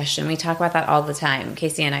a good question. We talk about that all the time,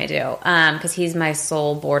 Casey and I do, because he's my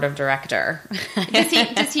sole board of director.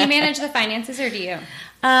 Does he manage the finances, or do you?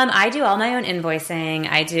 I do all my own invoicing.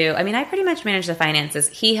 I pretty much manage the finances.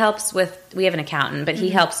 He helps we have an accountant, but he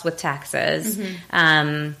helps with taxes.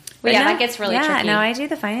 That gets really tricky. No, I do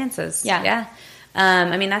the finances.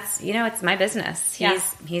 That's, it's my business.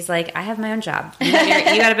 He's like, I have my own job. You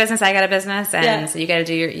got a business, I got a business, and so you got to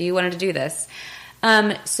do you wanted to do this.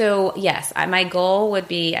 So yes, my goal would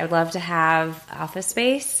be, I would love to have office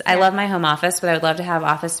space. I love my home office, but I would love to have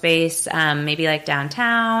office space, maybe like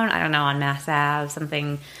downtown, I don't know, on Mass Ave,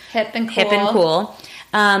 something hip and cool.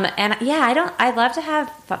 I'd love to have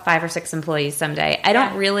 5 or 6 employees someday. I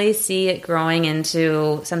don't really see it growing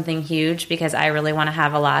into something huge because I really want to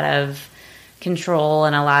have a lot of control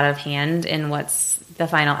and a lot of hand in what's the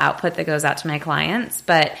final output that goes out to my clients.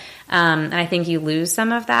 But and I think you lose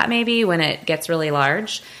some of that maybe when it gets really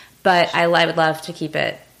large. But I would love to keep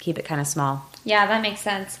it kind of small. Yeah, that makes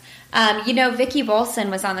sense. Vicki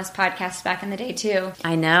Bolson was on this podcast back in the day too.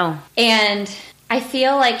 I know. And I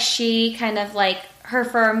feel like she kind of like her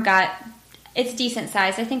firm it's decent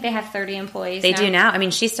size. I think they have 30 employees. They do now. I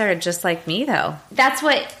mean, she started just like me though. That's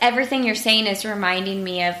what everything you're saying is reminding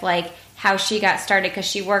me of, like how she got started, because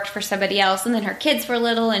she worked for somebody else and then her kids were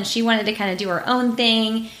little and she wanted to kind of do her own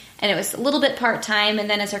thing, and it was a little bit part-time, and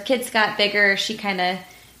then as her kids got bigger she kind of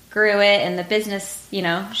grew it, and the business,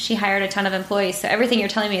 she hired a ton of employees. So everything you're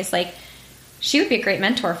telling me is like she would be a great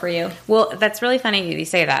mentor for you. Well, that's really funny you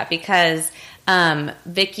say that, because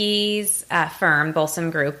Vicky's firm,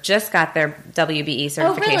 Bolson Group, just got their WBE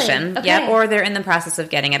certification. Oh, really? Okay. Yep, or they're in the process of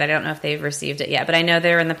getting it. I don't know if they've received it yet, but I know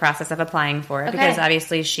they're in the process of applying for it because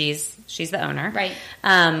obviously she's the owner. Right.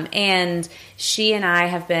 And she and I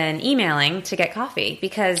have been emailing to get coffee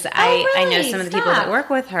because I know some of the people that work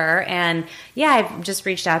with her. And I've just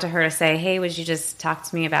reached out to her to say, hey, would you just talk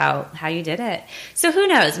to me about how you did it? So who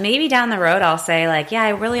knows? Maybe down the road I'll say like, I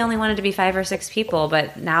really only wanted to be 5 or 6 people,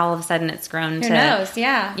 but now all of a sudden it's grown to... Who knows?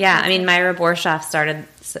 Yeah. Yeah. I mean, Myra Borshoff started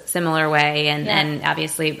similar way. And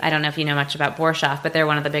obviously, I don't know if you know much about Borshoff, but they're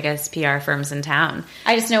one of the biggest PR firms in town.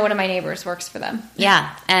 I just know one of my neighbors works for them.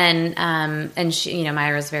 Yeah. And she,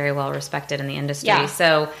 Myra's very well respected in the industry. Yeah.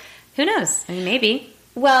 So who knows? I mean, maybe.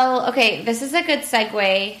 Well, okay. This is a good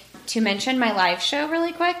segue to mention my live show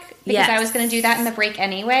really quick because I was going to do that in the break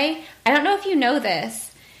anyway. I don't know if you know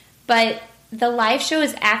this, but the live show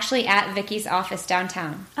is actually at Vicky's office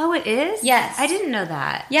downtown. Oh, it is? Yes. I didn't know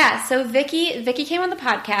that. Yeah, so Vicky came on the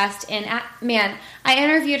podcast, and I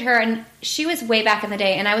interviewed her, and she was way back in the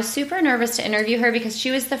day, and I was super nervous to interview her because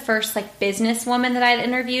she was the first, businesswoman that I had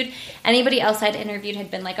interviewed. Anybody else I'd interviewed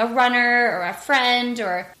had been, a runner or a friend,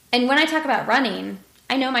 and when I talk about running,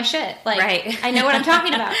 I know my shit. Right. I know what I'm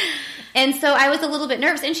talking about. And so I was a little bit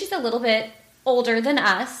nervous, and she's a little bit older than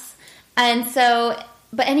us, and so...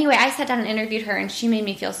 But anyway, I sat down and interviewed her, and she made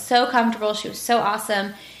me feel so comfortable. She was so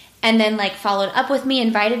awesome. And then, followed up with me,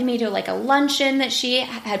 invited me to, a luncheon that she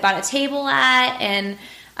had bought a table at. And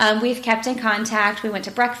we've kept in contact. We went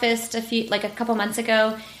to breakfast a couple months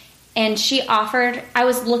ago. And she offered, I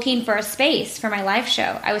was looking for a space for my live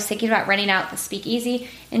show. I was thinking about renting out the Speakeasy,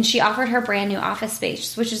 and she offered her brand new office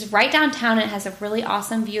space, which is right downtown. It has a really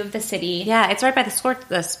awesome view of the city. Yeah, it's right by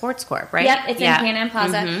the Sports Corp, right? Yep, it's in Pan Am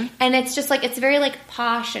Plaza. Mm-hmm. And it's just it's very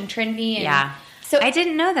posh and trendy. And so I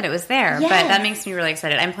didn't know that it was there, but that makes me really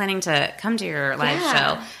excited. I'm planning to come to your live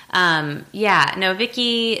show. No,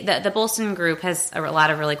 Vicky, the Bolson Group has a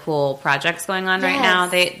lot of really cool projects going on right now.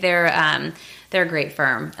 They're a great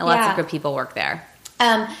firm. Lots of good people work there.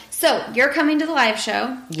 So you're coming to the live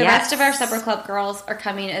show. The rest of our Supper Club girls are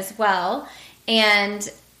coming as well. And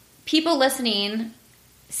people listening,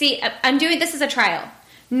 see, I'm doing this as a trial.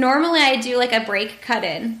 Normally I do a break cut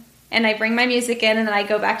in, and I bring my music in, and then I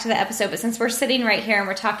go back to the episode. But since we're sitting right here and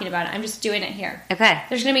we're talking about it, I'm just doing it here. Okay.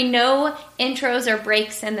 There's going to be no intros or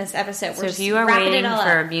breaks in this episode. So if you are waiting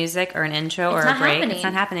for music or an intro or a break, it's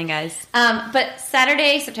not happening, guys. But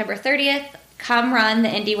Saturday, September 30th, come run the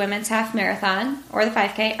Indy Women's Half Marathon or the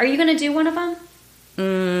 5K. Are you going to do one of them?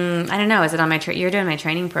 I don't know. Is it on my you're doing my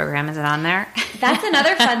training program. Is it on there? That's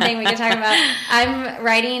another fun thing we could talk about. I'm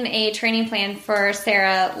writing a training plan for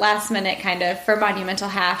Sarah last minute for Monumental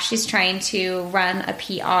Half. She's trying to run a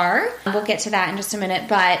PR. We'll get to that in just a minute,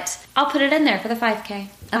 but I'll put it in there for the 5K. Okay.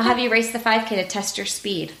 I'll have you race the 5K to test your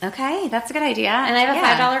speed. Okay, that's a good idea. And I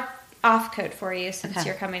have a $5 off code for you since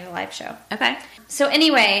you're coming to the live show. Okay. So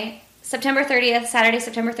anyway... September 30th, Saturday,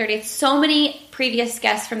 September 30th. So many previous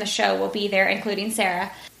guests from the show will be there, including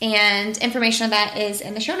Sarah. And information on that is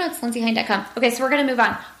in the show notes, lindseyhine.com. Okay, so we're going to move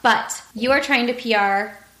on. But you are trying to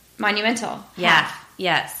PR Monumental. Yeah.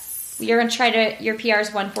 Yes. You're going to try to, your PR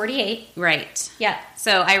is 148. Right. Yeah.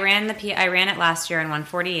 So I ran it last year in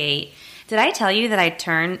 148. Did I tell you that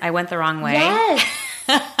I went the wrong way? Yes.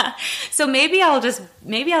 So maybe I'll just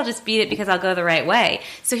beat it because I'll go the right way.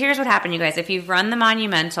 So here's what happened, you guys. If you've run the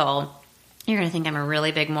Monumental, you're going to think I'm a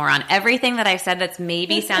really big moron. Everything that I've said that's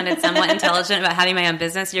maybe sounded somewhat intelligent about having my own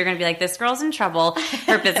business, you're going to be like, this girl's in trouble.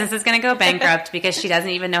 Her business is going to go bankrupt because she doesn't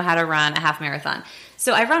even know how to run a half marathon.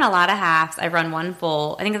 So I've run a lot of halves. I've run one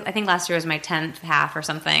full. I think last year was my 10th half or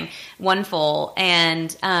something. One full.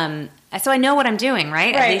 And so I know what I'm doing,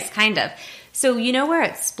 right? At least kind of. So you know where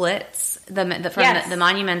it splits? The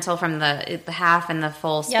Monumental from the half and the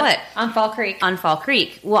full split. Yep, on Fall Creek. On Fall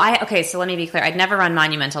Creek. Well, so let me be clear. I'd never run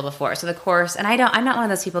Monumental before. So the course, and I'm not one of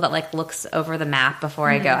those people that looks over the map before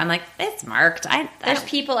I go. I'm like, it's marked. There's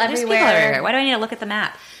people everywhere. Why do I need to look at the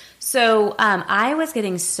map? So I was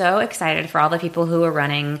getting so excited for all the people who were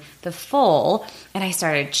running the full, and I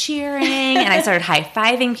started cheering, and I started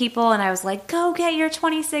high-fiving people, and I was like, go get your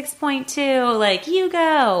 26.2, you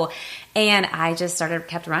go. And I just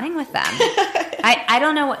kept running with them. I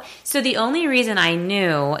don't know what. So the only reason I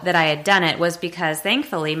knew that I had done it was because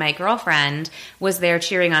thankfully my girlfriend was there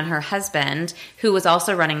cheering on her husband, who was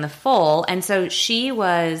also running the full. And so she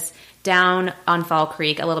was down on Fall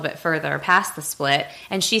Creek a little bit further past the split,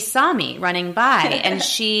 and she saw me running by, and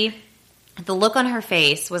she the look on her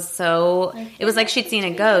face was so, it was like she'd seen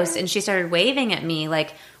a ghost, and she started waving at me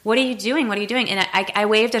like, what are you doing? What are you doing? And I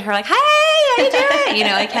waved at her like, hey, how you doing? You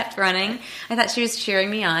know, I kept running. I thought she was cheering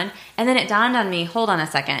me on. And then it dawned on me, hold on a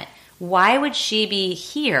second. Why would she be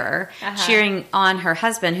here cheering on her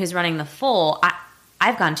husband who's running the full?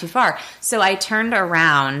 I've gone too far. So I turned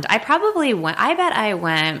around. I bet I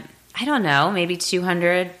went, I don't know, maybe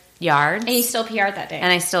 200 yards. And you still PR'd that day.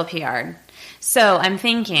 And I still PR'd. So I'm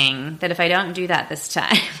thinking that if I don't do that this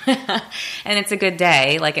time, and it's a good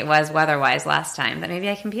day, like it was weather-wise last time, that maybe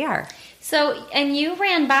I can PR. So, and you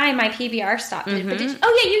ran by my PBR stop. But you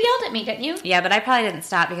yelled at me, didn't you? Yeah, but I probably didn't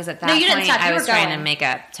stop because at that point I was trying to make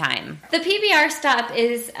up time. The PBR stop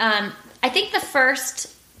is, I think the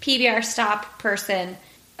first PBR stop person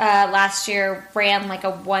last year ran like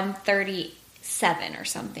a 1:37 or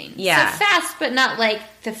something. Yeah. So fast, but not like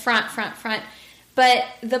the front. But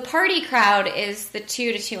the party crowd is the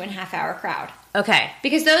 2 to 2.5 hour crowd. Okay.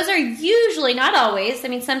 Because those are usually, not always. I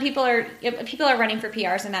mean, some people are running for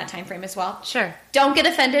PRs in that time frame as well. Sure. Don't get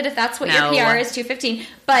offended if that's what your PR is, 2:15.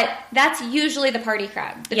 But that's usually the party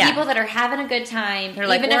crowd. The people that are having a good time, they're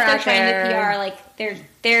like, even if they're trying to PR, like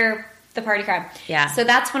they're the party crowd. Yeah. So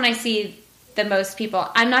that's when I see the most people.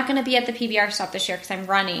 I'm not going to be at the PBR stop this year because I'm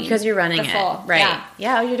running. Because you're running the full. Right.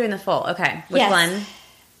 Yeah. Oh, you're doing the full. Okay. With Glenn?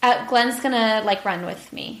 Glenn's going to like run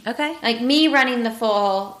with me. Okay. Like me running the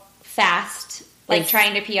full fast, like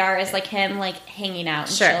trying to PR is like him like hanging out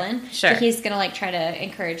and chilling. Sure. But he's going to like try to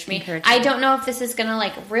encourage me. I don't know if this is going to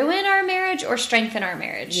like ruin our marriage or strengthen our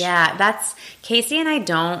marriage. Yeah, that's Casey and I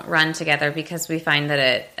don't run together because we find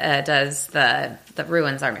that it does that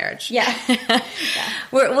ruins our marriage. Yeah.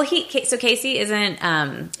 So Casey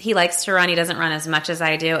isn't. He likes to run. He doesn't run as much as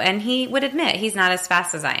I do, and he would admit he's not as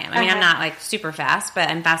fast as I am. I mean, I'm not like super fast, but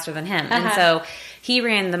I'm faster than him, and so. He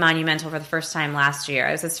ran the Monumental for the first time last year.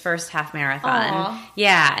 It was his first half marathon. Aww.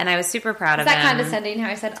 Yeah, and I was super proud of him. Is that condescending how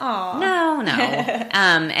I said, aw? No.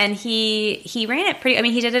 And he ran it pretty, I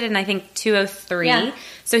mean, he did it in, I think, 2:03. Yeah.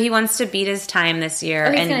 So he wants to beat his time this year.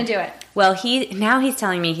 Oh, he's going to do it. Well, he's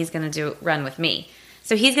telling me he's going to run with me.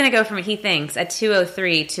 So he's going to go from, he thinks, a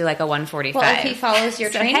 2:03 to like a 1:45. Well, if he follows your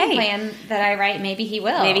training plan that I write, maybe he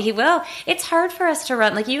will. It's hard for us to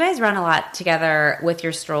run. Like, you guys run a lot together with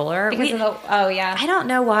your stroller. I don't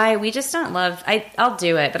know why. We just don't love, I'll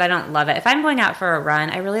do it, but I don't love it. If I'm going out for a run,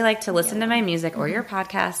 I really like to listen to my music or your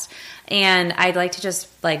podcast. And I'd like to just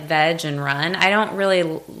like veg and run. I don't really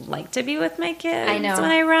like to be with my kids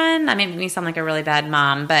when I run. I mean, me sound like a really bad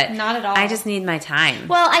mom, but not at all. I just need my time.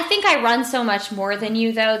 Well, I think I run so much more than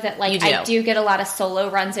you, though, that like I do get a lot of solo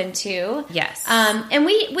runs in too. Yes. And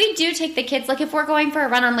we do take the kids. Like if we're going for a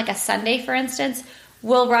run on like a Sunday, for instance,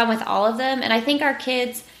 we'll run with all of them. And I think our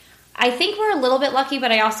kids. I think we're a little bit lucky,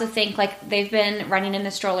 but I also think like they've been running in the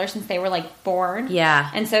stroller since they were like born. Yeah.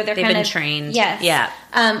 And so they've been trained. Yes. Yeah.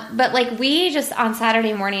 But like we just on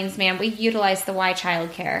Saturday mornings, man, we utilize the Y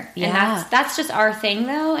childcare. Yeah. And that's just our thing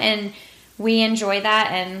though. And we enjoy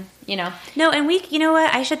that. And No, and you know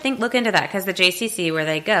what? I should look into that because the JCC where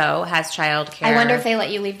they go has childcare. I wonder if they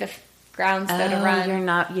let you leave the grounds though to run. You're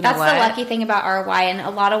not, that's the lucky thing about our Y. And a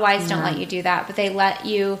lot of Ys don't let you do that, but they let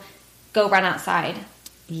you go run outside.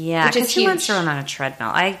 Yeah, because who wants to run on a treadmill?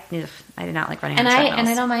 I do not like running on treadmills. And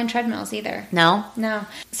I don't mind treadmills either. No? No.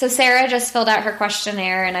 So Sarah just filled out her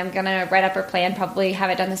questionnaire, and I'm going to write up her plan, probably have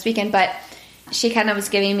it done this weekend, but she kind of was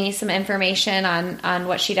giving me some information on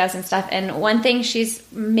what she does and stuff, and one thing she's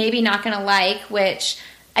maybe not going to like, which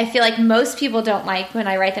I feel like most people don't like when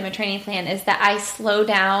I write them a training plan, is that I slow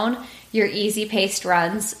down your easy-paced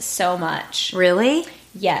runs so much. Really?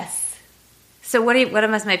 Yes. So what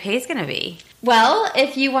am my pace going to be? Well,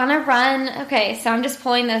 if you want to run, okay, so I'm just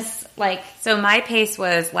pulling this, like... So my pace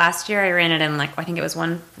was, last year I ran it in, like, I think it was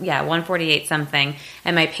 148 something,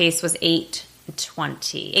 and my pace was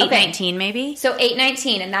 8:20. 8:19 maybe? So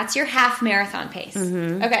 8:19, and that's your half marathon pace.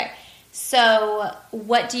 Mm-hmm. Okay, so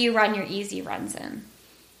what do you run your easy runs in?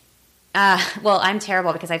 Well, I'm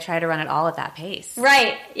terrible because I try to run it all at that pace.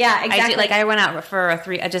 Right. Yeah, exactly. I went out for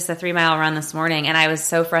just a 3-mile run this morning, and I was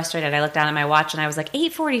so frustrated. I looked down at my watch, and I was like,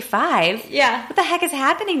 8:45? Yeah. What the heck is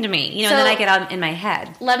happening to me? And then I get on in my head.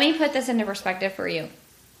 Let me put this into perspective for you.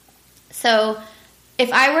 So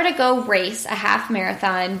if I were to go race a half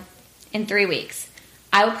marathon in 3 weeks,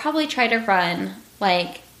 I would probably try to run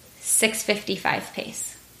like 6:55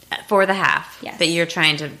 pace. For the half? Yes. That you're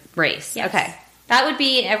trying to race? Yes. Okay. That would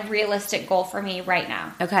be a realistic goal for me right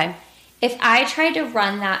now. Okay. If I tried to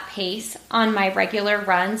run that pace on my regular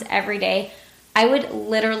runs every day, I would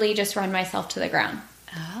literally just run myself to the ground.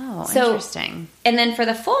 Oh, interesting. And then for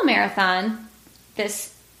the full marathon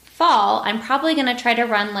this fall, I'm probably going to try to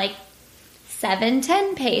run like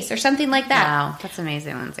 7:10 pace or something like that. Wow, that's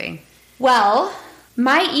amazing, Lindsay. Well,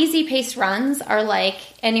 my easy pace runs are like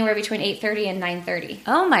anywhere between 8:30 and 9:30.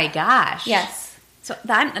 Oh my gosh. Yes. So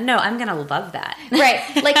I'm going to love that. Right.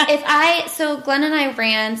 Like so Glenn and I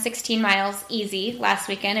ran 16 miles easy last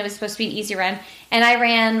weekend. It was supposed to be an easy run. And I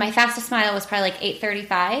ran, my fastest mile was probably like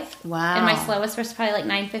 8:35. Wow. And my slowest was probably like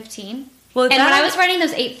 9:15. Well, and when I was running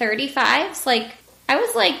those 8:35s, like, I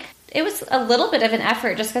was like, it was a little bit of an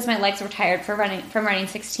effort just because my legs were tired from running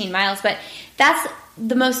 16 miles. But that's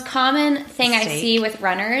the most common thing I see with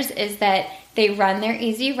runners is that they run their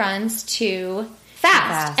easy runs too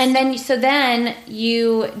fast. And then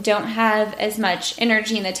you don't have as much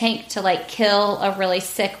energy in the tank to like kill a really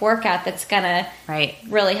sick workout that's gonna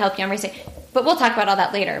really help you on race day. But we'll talk about all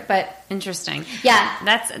that later. But interesting.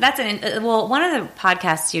 Yeah. Well, one of the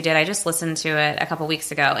podcasts you did, I just listened to it a couple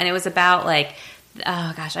weeks ago, and it was about like,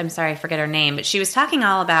 oh gosh, I'm sorry, I forget her name, but she was talking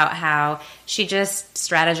all about how she just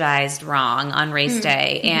strategized wrong on race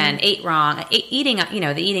day and ate wrong, eating,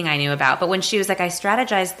 the eating I knew about. But when she was like, I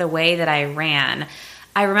strategized the way that I ran,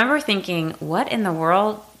 I remember thinking, what in the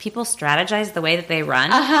world? People strategize the way that they run?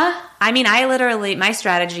 I mean, my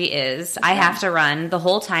strategy is I have to run the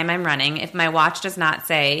whole time I'm running. If my watch does not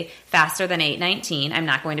say faster than 8:19, I'm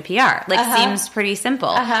not going to PR. Seems pretty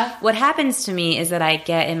simple. What happens to me is that I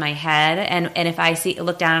get in my head, and if I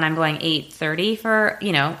look down and I'm going 8:30 for,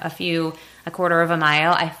 a quarter of a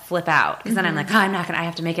mile, I flip out because then I'm like, I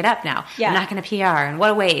have to make it up now. I'm not going to PR, and what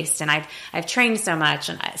a waste. And I've trained so much.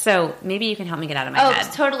 And so maybe you can help me get out of my head.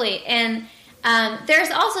 Oh, totally. And there's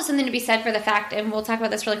also something to be said for the fact, and we'll talk about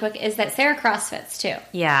this really quick, is that Sarah CrossFits too.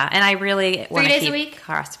 Yeah, and I really want to keep a week?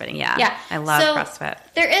 CrossFitting. Yeah, I love CrossFit.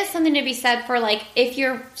 There is something to be said for like if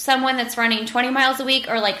you're someone that's running 20 miles a week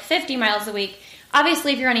or like 50 miles a week.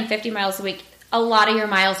 Obviously, if you're running 50 miles a week, a lot of your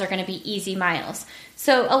miles are going to be easy miles.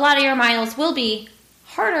 So a lot of your miles will be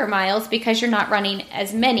harder miles because you're not running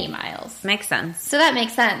as many miles. Makes sense. So that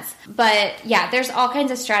makes sense. But yeah, there's all kinds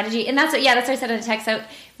of strategy. And that's what I said in the text. So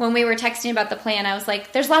when we were texting about the plan, I was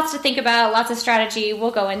like, there's lots to think about, lots of strategy. We'll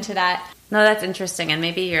go into that. No, that's interesting. And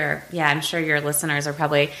maybe I'm sure your listeners are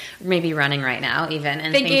probably maybe running right now even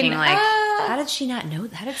and thinking like, how did she not know?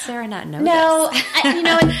 How did Sarah not know this?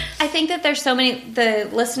 No, I think that there's so many, the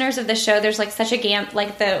listeners of the show, there's like such a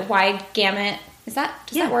the wide gamut. Does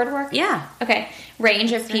that word work? Yeah. Okay.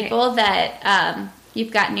 Range of people that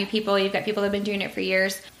you've got new people, you've got people that have been doing it for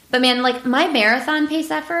years. But man, like my marathon pace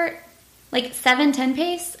effort, like 7:10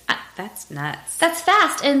 pace. That's nuts. That's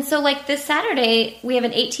fast. And so like this Saturday, we have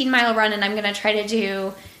an 18-mile run and I'm going to try to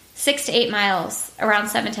do 6 to 8 miles around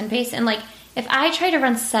 7:10 pace. And like if I try to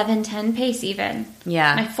run 7:10 pace even,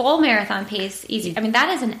 my full marathon pace easy. I mean, that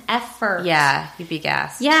is an effort. Yeah, you'd be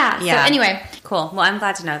gassed. Yeah. So anyway. Cool. Well, I'm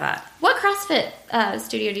glad to know that. What CrossFit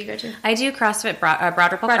studio do you go to? I do CrossFit,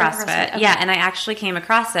 Broad Ripple CrossFit. Okay. Yeah, and I actually came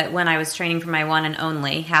across it when I was training for my one and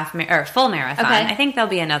only full marathon. Okay. I think there'll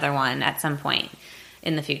be another one at some point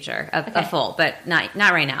in the future, a full, but not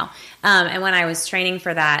right now. And when I was training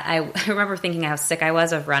for that, I remember thinking how sick I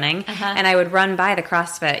was of running, and I would run by the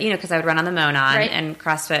CrossFit, because I would run on the Monon, and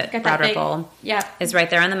CrossFit Broad Ripple is right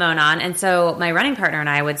there on the Monon. And so my running partner and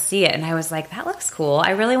I would see it, and I was like, that looks cool.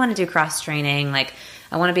 I really want to do cross training. Like,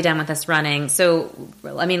 I want to be done with this running. So,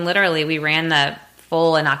 I mean, literally, we ran the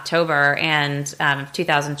full in October and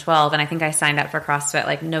 2012, and I think I signed up for CrossFit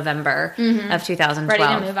like November of 2012.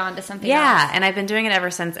 Ready to move on to something else. Yeah, and I've been doing it ever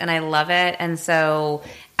since, and I love it. And so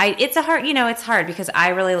it's hard because I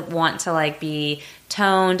really want to like be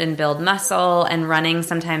toned and build muscle, and running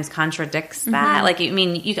sometimes contradicts that. Like, I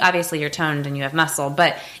mean, obviously you're toned and you have muscle,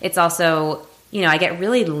 but it's also, I get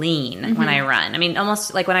really lean when I run. I mean,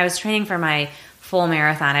 almost like when I was training for my full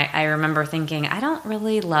marathon, I remember thinking, I don't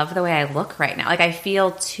really love the way I look right now. Like, I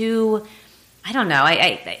feel too, I don't know,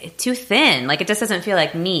 I too thin. Like, it just doesn't feel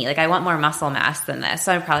like me. Like, I want more muscle mass than this.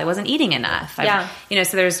 So I probably wasn't eating enough.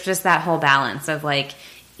 So there's just that whole balance of like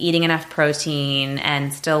eating enough protein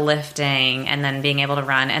and still lifting and then being able to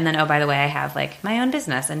run. And then, oh, by the way, I have like my own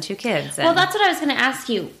business and 2 kids. Well, that's what I was going to ask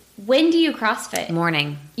you. When do you CrossFit?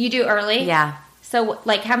 Morning. You do early? Yeah. So,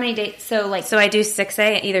 like, how many days? So I do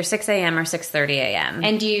either 6 a.m. or 6:30 a.m.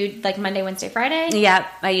 And do you, like, Monday, Wednesday, Friday? Yep.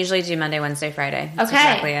 I usually do Monday, Wednesday, Friday. That's okay.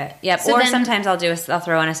 exactly it. Yep. So or sometimes I'll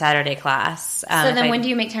throw in a Saturday class. So then when do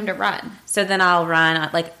you make time to run? So then I'll run,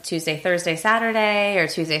 like, Tuesday, Thursday, Saturday, or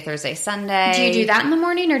Tuesday, Thursday, Sunday. Do you do that in the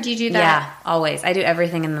morning, or do you do that? Yeah, always. I do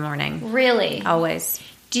everything in the morning. Really? Always.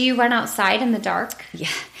 Do you run outside in the dark?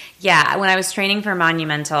 Yeah. When I was training for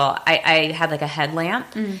Monumental, I had like a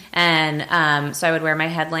headlamp, and so I would wear my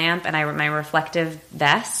headlamp and my reflective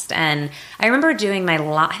vest. And I remember doing I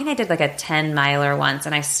think I did like a 10-miler once,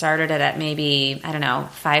 and I started it at maybe, I don't know,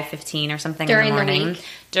 5:15 or something in the morning.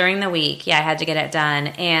 During the week, yeah, I had to get it done,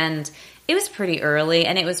 and it was pretty early,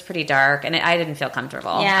 and it was pretty dark, and I didn't feel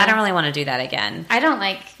comfortable. Yeah. I don't really want to do that again. I don't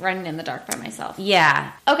like running in the dark by myself.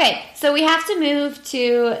 Yeah. Okay, so we have to move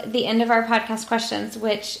to the end of our podcast questions,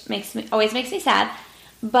 which always makes me sad.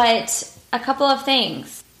 But a couple of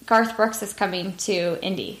things. Garth Brooks is coming to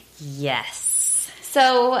Indy. Yes.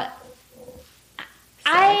 So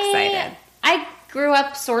excited. I grew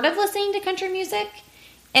up sort of listening to country music.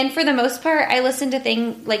 And for the most part, I listen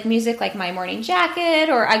to music like My Morning Jacket,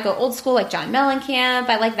 or I go old school like John Mellencamp.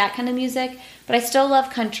 I like that kind of music. But I still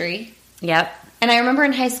love country. Yep. And I remember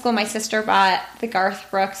in high school, my sister bought the Garth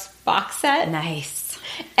Brooks box set. Nice.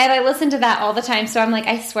 And I listened to that all the time. So I'm like,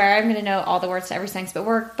 I swear I'm going to know all the words to every song. But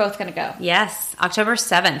we're both going to go. Yes, October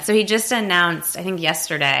 7th. So he just announced, I think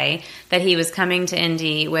yesterday, that he was coming to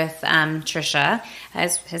Indy with Trisha,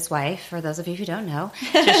 as his wife, for those of you who don't know,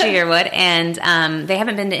 Trisha Yearwood. And they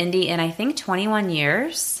haven't been to Indy in, I think, 21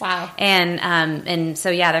 years. Wow. And so,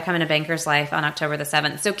 yeah, they're coming to Banker's Life on October the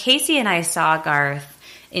 7th. So Casey and I saw Garth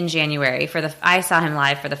in January. I saw him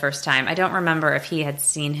live for the first time. I don't remember if he had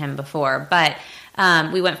seen him before, but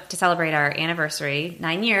we went to celebrate our anniversary,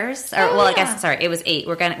 9 years. I guess, sorry, it was 8.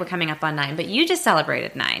 We're coming up on 9, but you just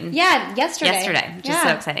celebrated 9. Yeah, yesterday. Which is so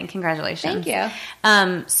exciting. Congratulations. Thank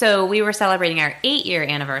you. So we were celebrating our 8-year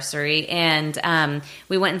anniversary, and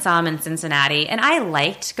we went and saw him in Cincinnati. And I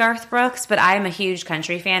liked Garth Brooks, but I'm a huge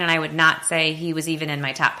country fan, and I would not say he was even in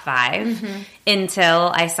my top 5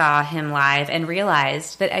 until I saw him live and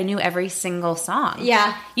realized that I knew every single song.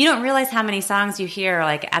 Yeah. You don't realize how many songs you hear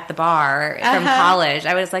like at the bar from college.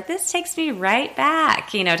 I was like, this takes me right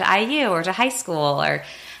back, to IU or to high school. Or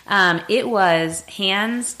it was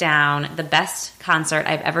hands down the best concert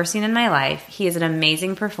I've ever seen in my life. He is an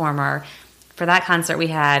amazing performer. For that concert, we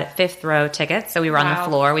had 5th row tickets, so we were on the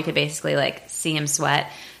floor. We could basically see him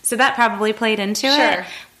sweat. So that probably played into it.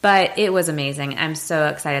 But it was amazing. I'm so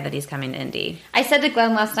excited that he's coming to Indy. I said to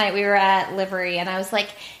Glenn last night, we were at Livery, and I was like,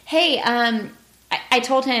 hey, I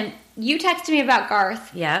told him, you texted me about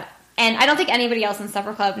Garth. Yep. And I don't think anybody else in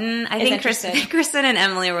Supper Club I think Kristen and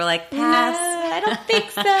Emily were like, pass. No, I don't think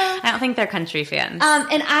so. I don't think they're country fans.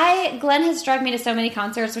 And Glenn has dragged me to so many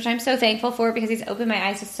concerts, which I'm so thankful for because he's opened my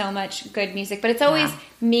eyes to so much good music. But it's always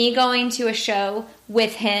me going to a show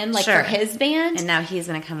with him, for his band. And now he's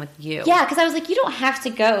going to come with you. Yeah, because I was like, you don't have to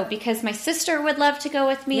go because my sister would love to go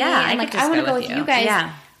with me. Yeah, and I want to go with you guys.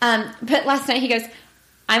 Yeah. But last night he goes,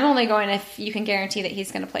 I'm only going if you can guarantee that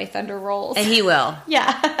he's going to play Thunder Rolls. And he will.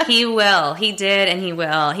 Yeah. He will. He did and he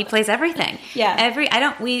will. He plays everything. Yeah.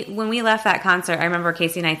 When we left that concert, I remember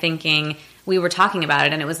Casey and I thinking, we were talking about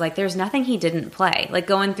it and it was like, there's nothing he didn't play.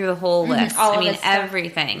 Going through the whole list.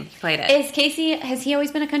 Everything. He played it. Has he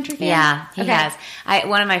always been a country fan? Yeah, he has.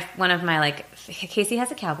 One of my Casey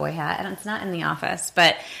has a cowboy hat, and it's not in the office,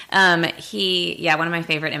 but one of my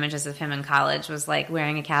favorite images of him in college was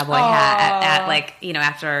wearing a cowboy hat at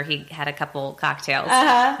after he had a couple cocktails,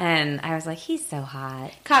 and I was like, he's so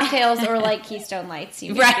hot. Cocktails or Keystone Lights,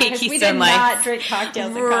 you mean? Right? Because Keystone we did Lights. not drink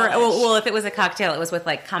cocktails in college. Well, if it was a cocktail, it was with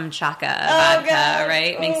Kamchatka vodka, God.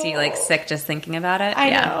 right? Makes you sick just thinking about it.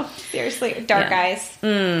 I know, seriously. Dark Eyes.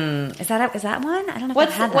 Is that one? I don't know.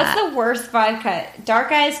 What's the worst vodka?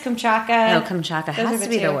 Dark Eyes, Kamchatka. No, Kamchatka has to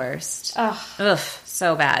be the worst. Ugh,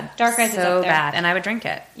 so bad. Dark Eyes is up there. So bad, and I would drink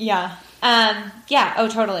it. Yeah. Yeah. Oh,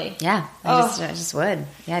 totally. Yeah. I just would.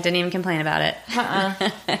 Yeah. I didn't even complain about it.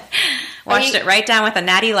 Washed it right down with a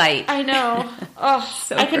natty light. I know. Oh,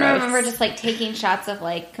 so I can gross. remember just taking shots of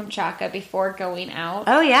Kamchatka before going out.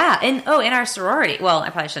 Oh yeah, in our sorority. Well,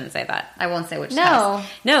 I probably shouldn't say that. I won't say which. No.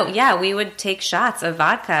 No. Yeah, we would take shots of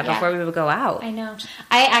vodka before we would go out. I know.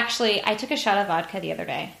 I took a shot of vodka the other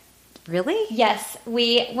day. Really? Yes.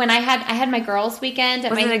 When I had my girls' weekend.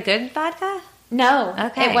 Was it a good vodka? No.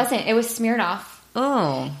 Okay. It wasn't. It was Smirnoff.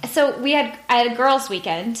 Oh. So I had a girls'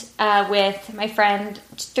 weekend with my friend,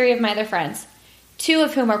 3 of my other friends, 2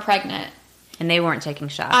 of whom are pregnant. And they weren't taking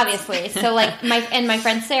shots. Obviously. So my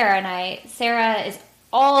friend Sarah and I, Sarah is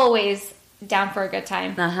always down for a good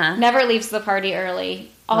time. Never leaves the party early.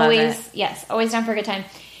 Always, yes, always down for a good time.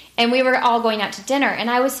 And we were all going out to dinner, and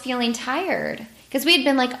I was feeling tired because we had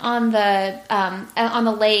been on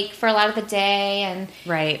the lake for a lot of the day, and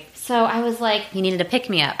right. So I was like... You needed a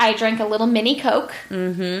pick-me-up. I drank a little mini Coke.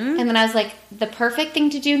 Mm-hmm. And then I was like, the perfect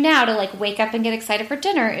thing to do now to like wake up and get excited for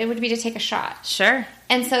dinner, it would be to take a shot. Sure.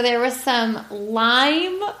 And so there was some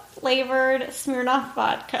lime-flavored Smirnoff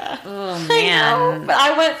vodka. Oh, man. But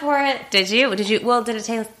I went for it. Did you? Well, did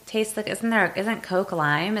it taste like... Isn't Coke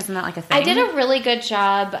lime? Isn't that like a thing? I did a really good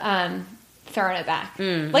job throwing it back.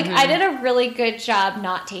 Like, I did a really good job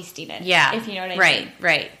not tasting it. Yeah. If you know what I mean.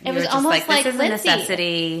 Right. It was almost like this is Lindsay, a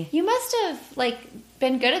necessity. You must have, like,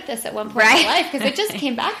 been good at this at one point in your life, because it just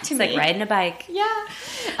came back to me. It's like riding a bike. Yeah.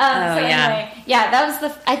 Anyway,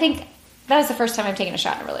 I think that was the first time I've taken a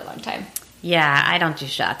shot in a really long time. Yeah, I don't do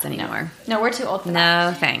shots anymore. No, we're too old for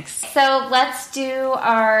that. No, thanks. So let's do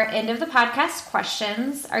our end of the podcast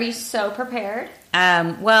questions. Are you so prepared?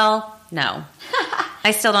 Well, no.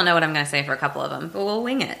 I still don't know what I'm going to say for a couple of them, but we'll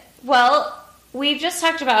wing it. Well, we've just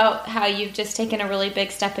talked about how you've just taken a really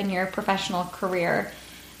big step in your professional career.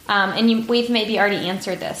 And we've maybe already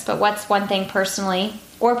answered this, but what's one thing personally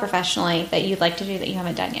or professionally that you'd like to do that you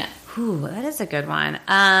haven't done yet? Ooh, that is a good one.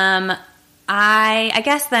 I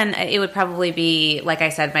guess then it would probably be, like I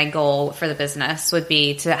said, my goal for the business would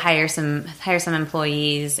be to hire some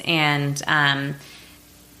employees and,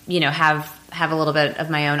 have a little bit of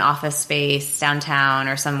my own office space downtown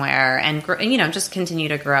or somewhere, and just continue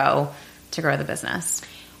to grow the business.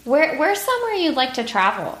 Where's somewhere you'd like to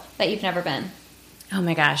travel that you've never been? Oh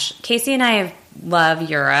my gosh, Casey and I love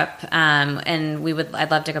Europe, and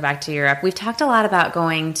I'd love to go back to Europe. We've talked a lot about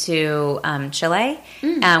going to Chile.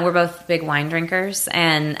 We're both big wine drinkers,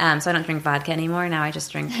 and so I don't drink vodka anymore. Now I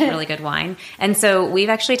just drink really good wine. And so we've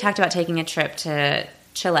actually talked about taking a trip to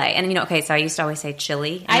Chile. And so I used to always say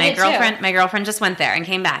Chile. And my girlfriend just went there and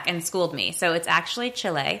came back and schooled me. So it's actually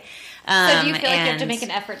Chile. So do you feel like you have to make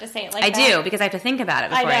an effort to say it like that? I do, because I have to think about it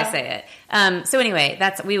before I say it. So anyway,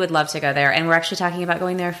 we would love to go there. And we're actually talking about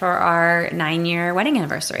going there for our 9-year wedding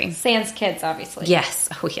anniversary. Sans kids, obviously. Yes.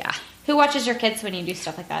 Oh, yeah. Who watches your kids when you do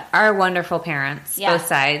stuff like that? Our wonderful parents, both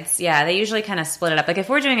sides. Yeah, they usually kind of split it up. Like if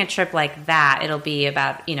we're doing a trip like that, it'll be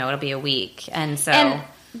about, it'll be a week. And so... And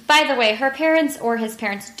by the way, her parents or his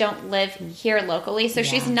parents don't live here locally, so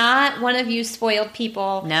she's not one of you spoiled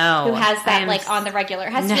people who has that on the regular.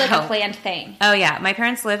 It has to be like a planned thing. Oh, yeah. My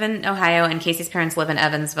parents live in Ohio, and Casey's parents live in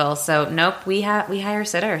Evansville, so nope, we hire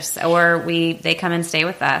sitters, or they come and stay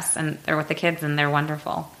with us, and they're with the kids, and they're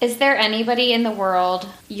wonderful. Is there anybody in the world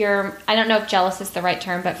I don't know if jealous is the right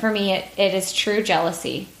term, but for me it is true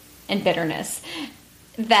jealousy and bitterness,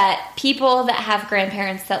 that people that have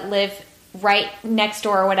grandparents that live right next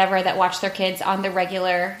door or whatever that watch their kids on the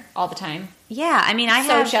regular all the time? Yeah, I mean,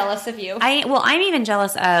 I'm jealous of you. I'm even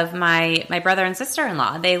jealous of my brother and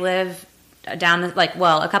sister-in-law. They live down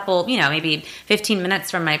a couple, maybe 15 minutes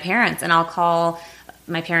from my parents, and I'll call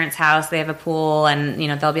my parents' house. They have a pool, and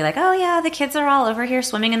they'll be like, "Oh yeah, the kids are all over here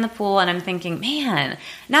swimming in the pool," and I'm thinking, man,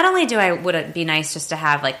 not only would it be nice just to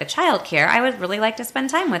have the child care, I would really like to spend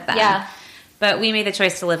time with them. Yeah. But we made the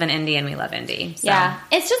choice to live in Indy, and we love Indy. So. Yeah.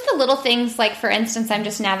 It's just the little things, for instance, I'm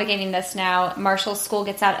just navigating this now. Marshall's school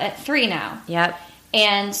gets out at 3 now. Yep.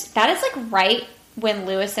 And that is, right when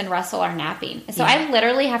Lewis and Russell are napping. So I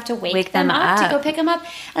literally have to wake them up to go pick them up.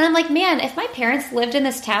 And I'm like, man, if my parents lived in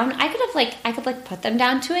this town, I could put them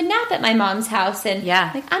down to a nap at my mom's house. And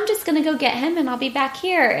I'm just going to go get him and I'll be back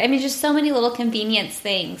here. I mean, just so many little convenience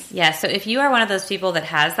things. Yeah. So if you are one of those people that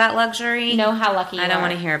has that luxury, know how lucky you are. I don't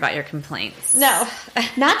want to hear about your complaints. No.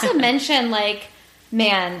 Not to mention,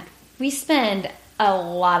 man, we spend a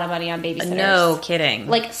lot of money on babysitters. No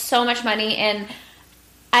kidding. So much money. And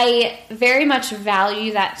I very much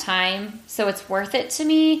value that time, so it's worth it to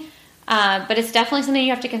me. But it's definitely something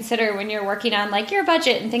you have to consider when you're working on your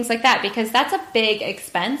budget and things like that, because that's a big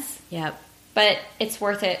expense. Yep. But it's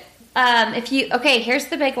worth it. Here's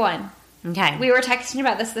the big one. Okay. We were texting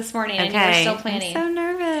about this morning, and you were still planning. I'm so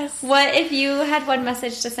nervous. What if you had one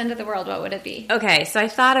message to send to the world? What would it be? Okay, so I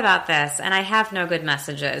thought about this, and I have no good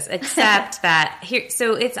messages, except that here.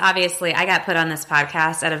 So it's obviously, I got put on this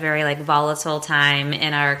podcast at a very volatile time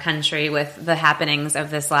in our country with the happenings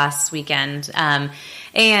of this last weekend.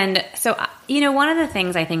 And so, one of the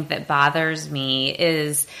things I think that bothers me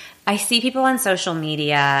is I see people on social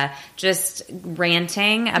media just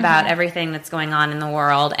ranting about everything that's going on in the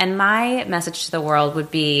world. And my message to the world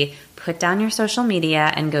would be, put down your social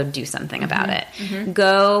media and go do something about it.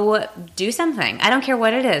 Go do something. I don't care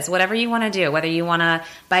what it is, whatever you want to do, whether you want to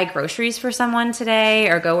buy groceries for someone today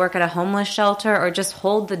or go work at a homeless shelter or just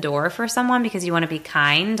hold the door for someone because you want to be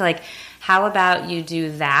kind. How about you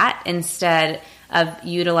do that instead of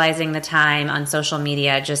utilizing the time on social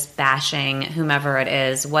media just bashing whomever it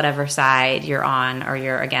is, whatever side you're on or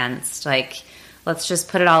you're against. let's just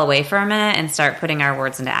put it all away for a minute and start putting our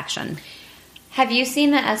words into action. Have you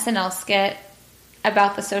seen the SNL skit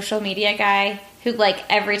about the social media guy who, like,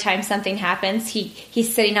 every time something happens,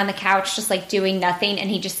 he's sitting on the couch just, like, doing nothing, and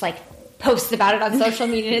he just, like, posts about it on social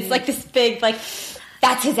media, and it's, like, this big, like,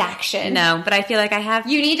 that's his action. No, but I feel like I have...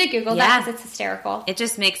 You need to Google that because it's hysterical. It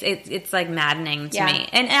just makes it's like maddening to me.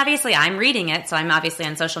 And obviously I'm reading it, so I'm obviously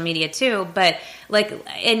on social media too, but, like,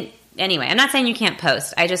 anyway, I'm not saying you can't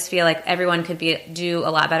post. I just feel like everyone could do a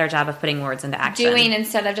lot better job of putting words into action. Doing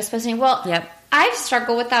instead of just posting. Well, I've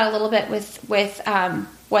struggled with that a little bit with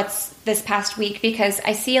what's this past week, because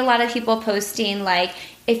I see a lot of people posting, like,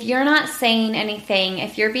 if you're not saying anything,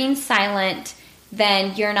 if you're being silent,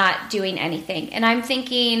 then you're not doing anything. And I'm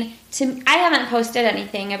thinking, I haven't posted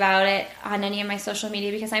anything about it on any of my social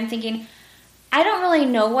media because I'm thinking, I don't really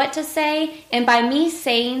know what to say. And by me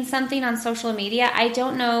saying something on social media, I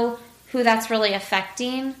don't know who that's really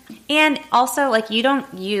affecting. And also, like,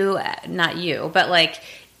 not you, but, like,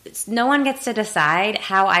 no one gets to decide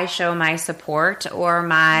how I show my support or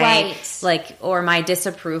my or my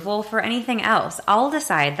disapproval for anything else. I'll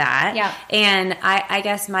decide that. Yeah. And I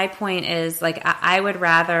guess my point is, like, I would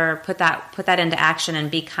rather put that into action and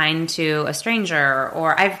be kind to a stranger.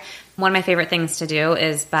 Or one of my favorite things to do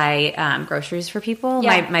is buy groceries for people.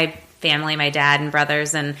 Yeah. My family, my dad and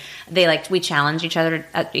brothers, and we challenge each other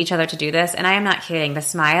to do this. And I am not kidding. The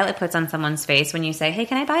smile it puts on someone's face when you say, hey,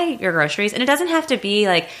 can I buy your groceries? And it doesn't have to be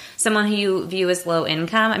like someone who you view as low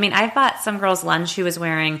income. I mean, I've bought some girl's lunch who was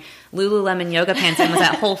wearing Lululemon yoga pants and was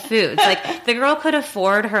at Whole Foods. Like, the girl could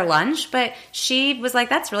afford her lunch, but she was like,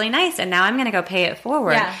 that's really nice, and now I'm going to go pay it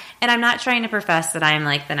forward. Yeah. And I'm not trying to profess that I'm,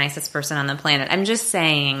 like, the nicest person on the planet. I'm just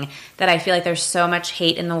saying that I feel like there's so much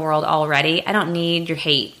hate in the world already. I don't need your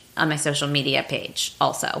hate on my social media page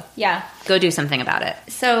also. Yeah. Go do something about it.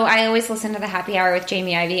 So I always listen to the Happy Hour with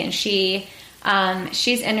Jamie Ivey, and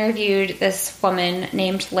she's interviewed this woman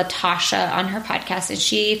named Latasha on her podcast, and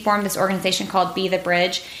she formed this organization called Be the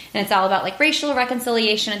Bridge, and it's all about, like, racial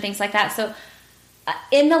reconciliation and things like that. So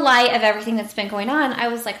in the light of everything that's been going on, I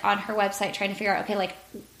was, like, on her website trying to figure out, okay, like,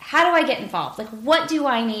 how do I get involved? Like, what do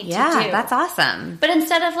I need to do? Yeah, that's awesome. But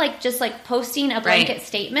instead of, like, just, like, posting a blanket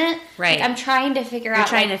statement, right. Like, I'm trying to figure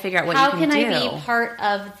out, what you can do. How can I be part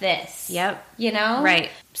of this? Yep. You know? Right.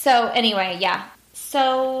 So, anyway, yeah.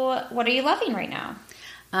 So, what are you loving right now?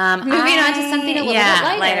 Moving on to something a little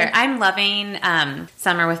bit lighter. I'm loving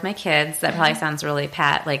summer with my kids. That probably sounds really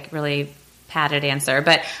padded answer,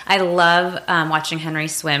 but I love watching Henry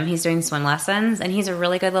swim. He's doing swim lessons, and he's a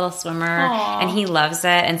really good little swimmer. Aww. And he loves it.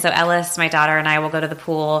 And so Ellis, my daughter, and I will go to the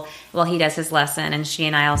pool while he does his lesson, and she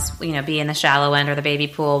and I'll be in the shallow end or the baby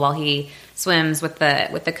pool while he swims with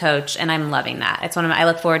the coach. And I'm loving that. It's I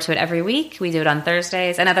look forward to it every week. We do it on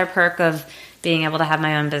Thursdays. Another perk of being able to have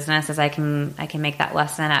my own business is I can make that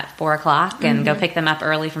lesson at 4:00 and go pick them up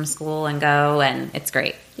early from school and go, and it's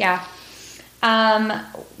great. Yeah.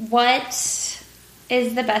 What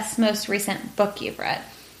is the best, most recent book you've read?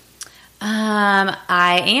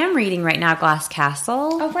 I am reading right now Glass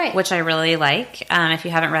Castle. Oh, right. Which I really like. If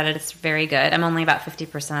you haven't read it, it's very good. I'm only about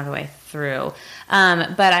 50% of the way through.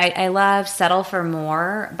 But I love Settle for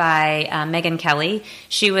More by Megyn Kelly.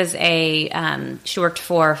 She was she worked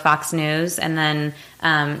for Fox News and then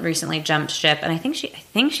recently jumped ship, and I think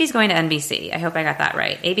she's going to NBC. I hope I got that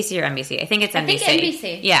right. ABC or NBC? I think it's NBC. I think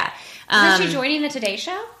NBC. Yeah. Is she joining the Today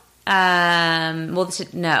Show?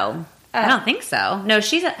 No. I don't think so. No, is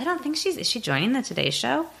she joining the Today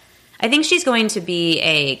Show? I think she's going to be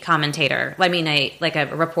a commentator. I mean, a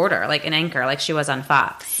reporter, like an anchor, like she was on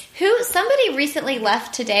Fox. Somebody recently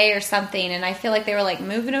left Today or something, and I feel like they were, like,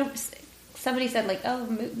 moving over. Somebody said, like,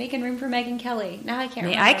 making room for Megyn Kelly. Now I can't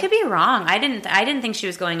remember. I could be wrong. I didn't think she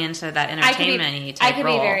was going into that entertainment type I could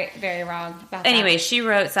role. be very, very wrong about that. Anyway, she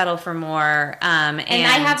wrote Settle for More. And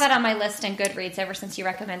I have that on my list in Goodreads ever since you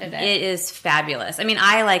recommended it. It is fabulous. I mean,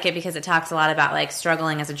 I like it because it talks a lot about, like,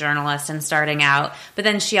 struggling as a journalist and starting out. But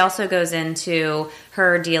then she also goes into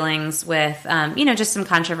her dealings with, just some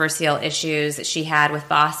controversial issues that she had with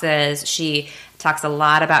bosses. She talks a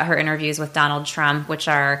lot about her interviews with Donald Trump, which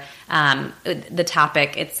are the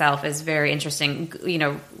topic itself is very interesting. You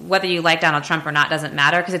know, whether you like Donald Trump or not doesn't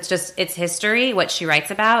matter because it's history, what she writes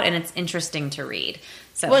about, and it's interesting to read.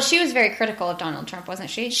 So, well, she was very critical of Donald Trump, wasn't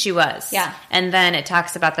she? She was. Yeah. And then it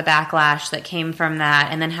talks about the backlash that came from that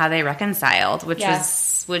and then how they reconciled,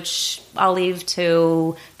 which I'll leave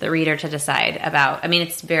to the reader to decide about. I mean,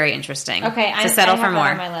 it's very interesting. Okay. So Settle for More.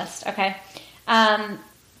 On my list. Okay.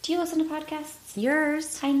 Do you listen to podcasts?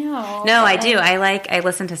 Yours. I know. No, I do. I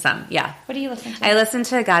listen to some. Yeah. What do you listen to? I listen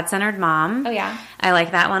to God-Centered Mom. Oh, yeah. I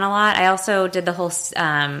like that one a lot. I also did the whole,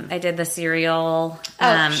 I did the Serial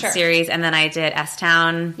series, and then I did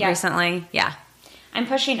S-Town recently. Yeah. I'm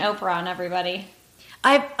pushing Oprah on everybody.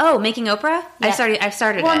 Making Oprah? Yeah. I've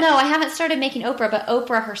started Well, no, I haven't started Making Oprah, but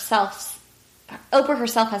Oprah herself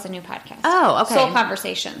has a new podcast. Oh, okay. Soul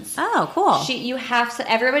Conversations. Oh, cool. You have to,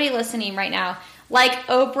 everybody listening right now, like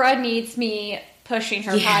Oprah needs me pushing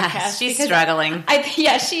her podcast. She's struggling.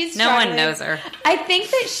 She's struggling. No one knows her. I think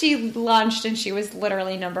that she launched and she was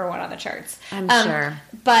literally number 1 on the charts. I'm sure.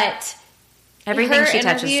 But everything she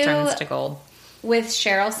touches turns to gold. With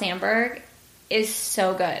Sheryl Sandberg is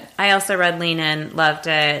so good. I also read Lean In, loved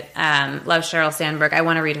it. Love Sheryl Sandberg. I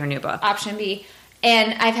want to read her new book. Option B.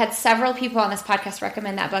 And I've had several people on this podcast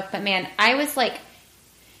recommend that book, but man, I was like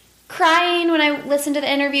crying when I listened to the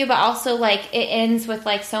interview, but also like it ends with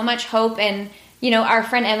like so much hope. And our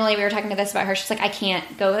friend Emily, we were talking to this about her. She's like, I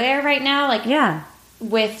can't go there right now. Like,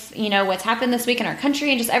 with what's happened this week in our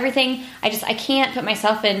country and just everything, I can't put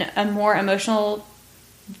myself in a more emotional,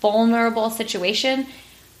 vulnerable situation.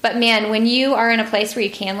 But man, when you are in a place where you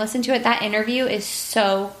can listen to it, that interview is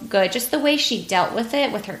so good. Just the way she dealt with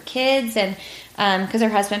it with her kids, and because her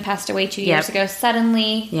husband passed away 2 years ago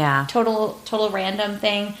suddenly. Yeah. Total random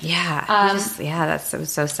thing. Yeah. It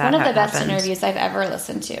was so sad. One of the best interviews I've ever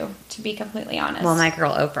listened to be completely honest. Well, my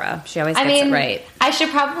girl Oprah, she always gets it right. I should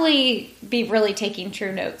probably be really taking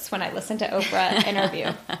true notes when I listen to Oprah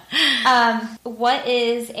interview. What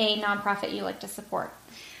is a nonprofit you like to support?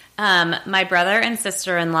 My brother and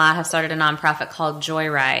sister-in-law have started a nonprofit called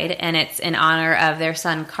Joyride, and it's in honor of their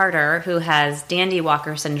son Carter, who has Dandy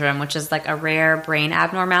Walker syndrome, which is like a rare brain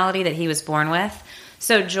abnormality that he was born with.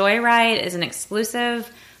 So Joyride is an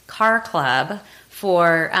exclusive car club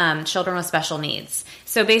for children with special needs.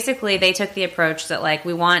 So basically, they took the approach that like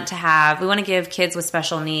we want to give kids with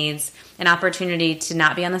special needs an opportunity to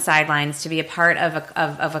not be on the sidelines, to be a part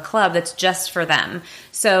of a club that's just for them.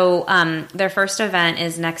 So their first event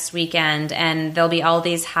is next weekend, and there'll be all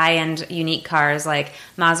these high-end, unique cars like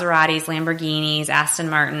Maseratis, Lamborghinis,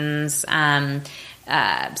 Aston Martins.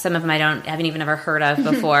 Some of them I haven't even ever heard of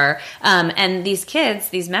before. And these kids,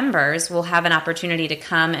 these members, will have an opportunity to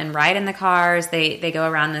come and ride in the cars. They go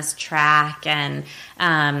around this track, and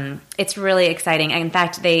it's really exciting. In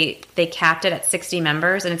fact, they capped it at 60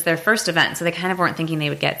 members, and it's their first event, so they kind of weren't thinking they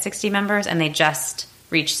would get 60 members, and they just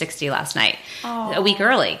reached 60 last night, a week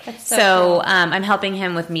early. That's so cool. I'm helping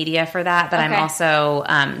him with media for that, but I'm also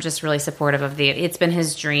just really supportive of it's been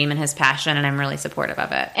his dream and his passion, and I'm really supportive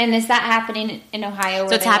of it. And is that happening in Ohio?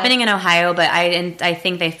 So it's happening in Ohio, but I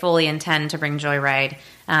think they fully intend to bring Joyride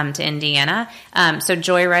to Indiana. So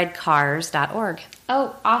joyridecars.org.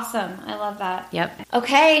 Oh, awesome. I love that. Yep.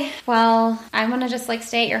 Okay. Well, I'm going to just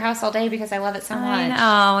stay at your house all day because I love it so much.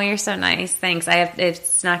 Oh, you're so nice. Thanks.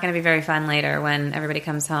 It's not going to be very fun later when everybody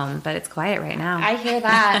comes home, but it's quiet right now. I hear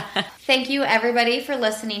that. Thank you, everybody, for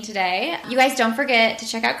listening today. You guys don't forget to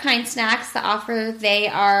check out Kind Snacks, the offer they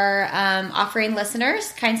are offering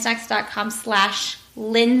listeners,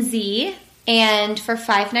 kindsnacks.com/Lindsay. And for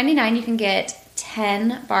 $5.99, you can get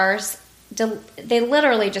 10 bars. They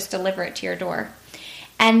literally just deliver it to your door.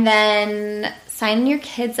 And then sign your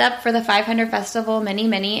kids up for the 500 Festival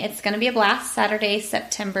Mini. It's going to be a blast. Saturday,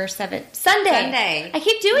 September 7th. Sunday. I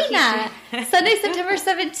keep doing that. Sunday, September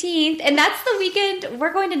 17th. And that's the weekend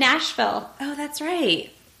we're going to Nashville. Oh, that's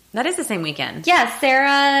right. That is the same weekend. Yeah,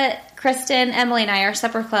 Sarah, Kristen, Emily, and I, our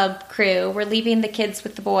supper club crew, we're leaving the kids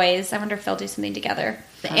with the boys. I wonder if they'll do something together.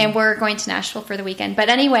 And we're going to Nashville for the weekend. But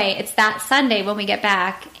anyway, it's that Sunday when we get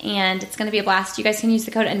back, and it's going to be a blast. You guys can use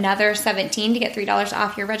the code ANOTHER17 to get $3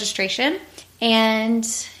 off your registration. And,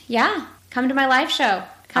 yeah, come to my live show.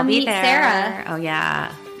 Come meet Sarah. Oh,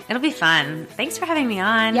 yeah. It'll be fun. Thanks for having me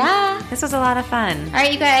on. Yeah. This was a lot of fun. All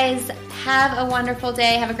right, you guys, have a wonderful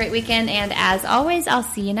day. Have a great weekend. And as always, I'll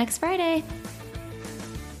see you next Friday.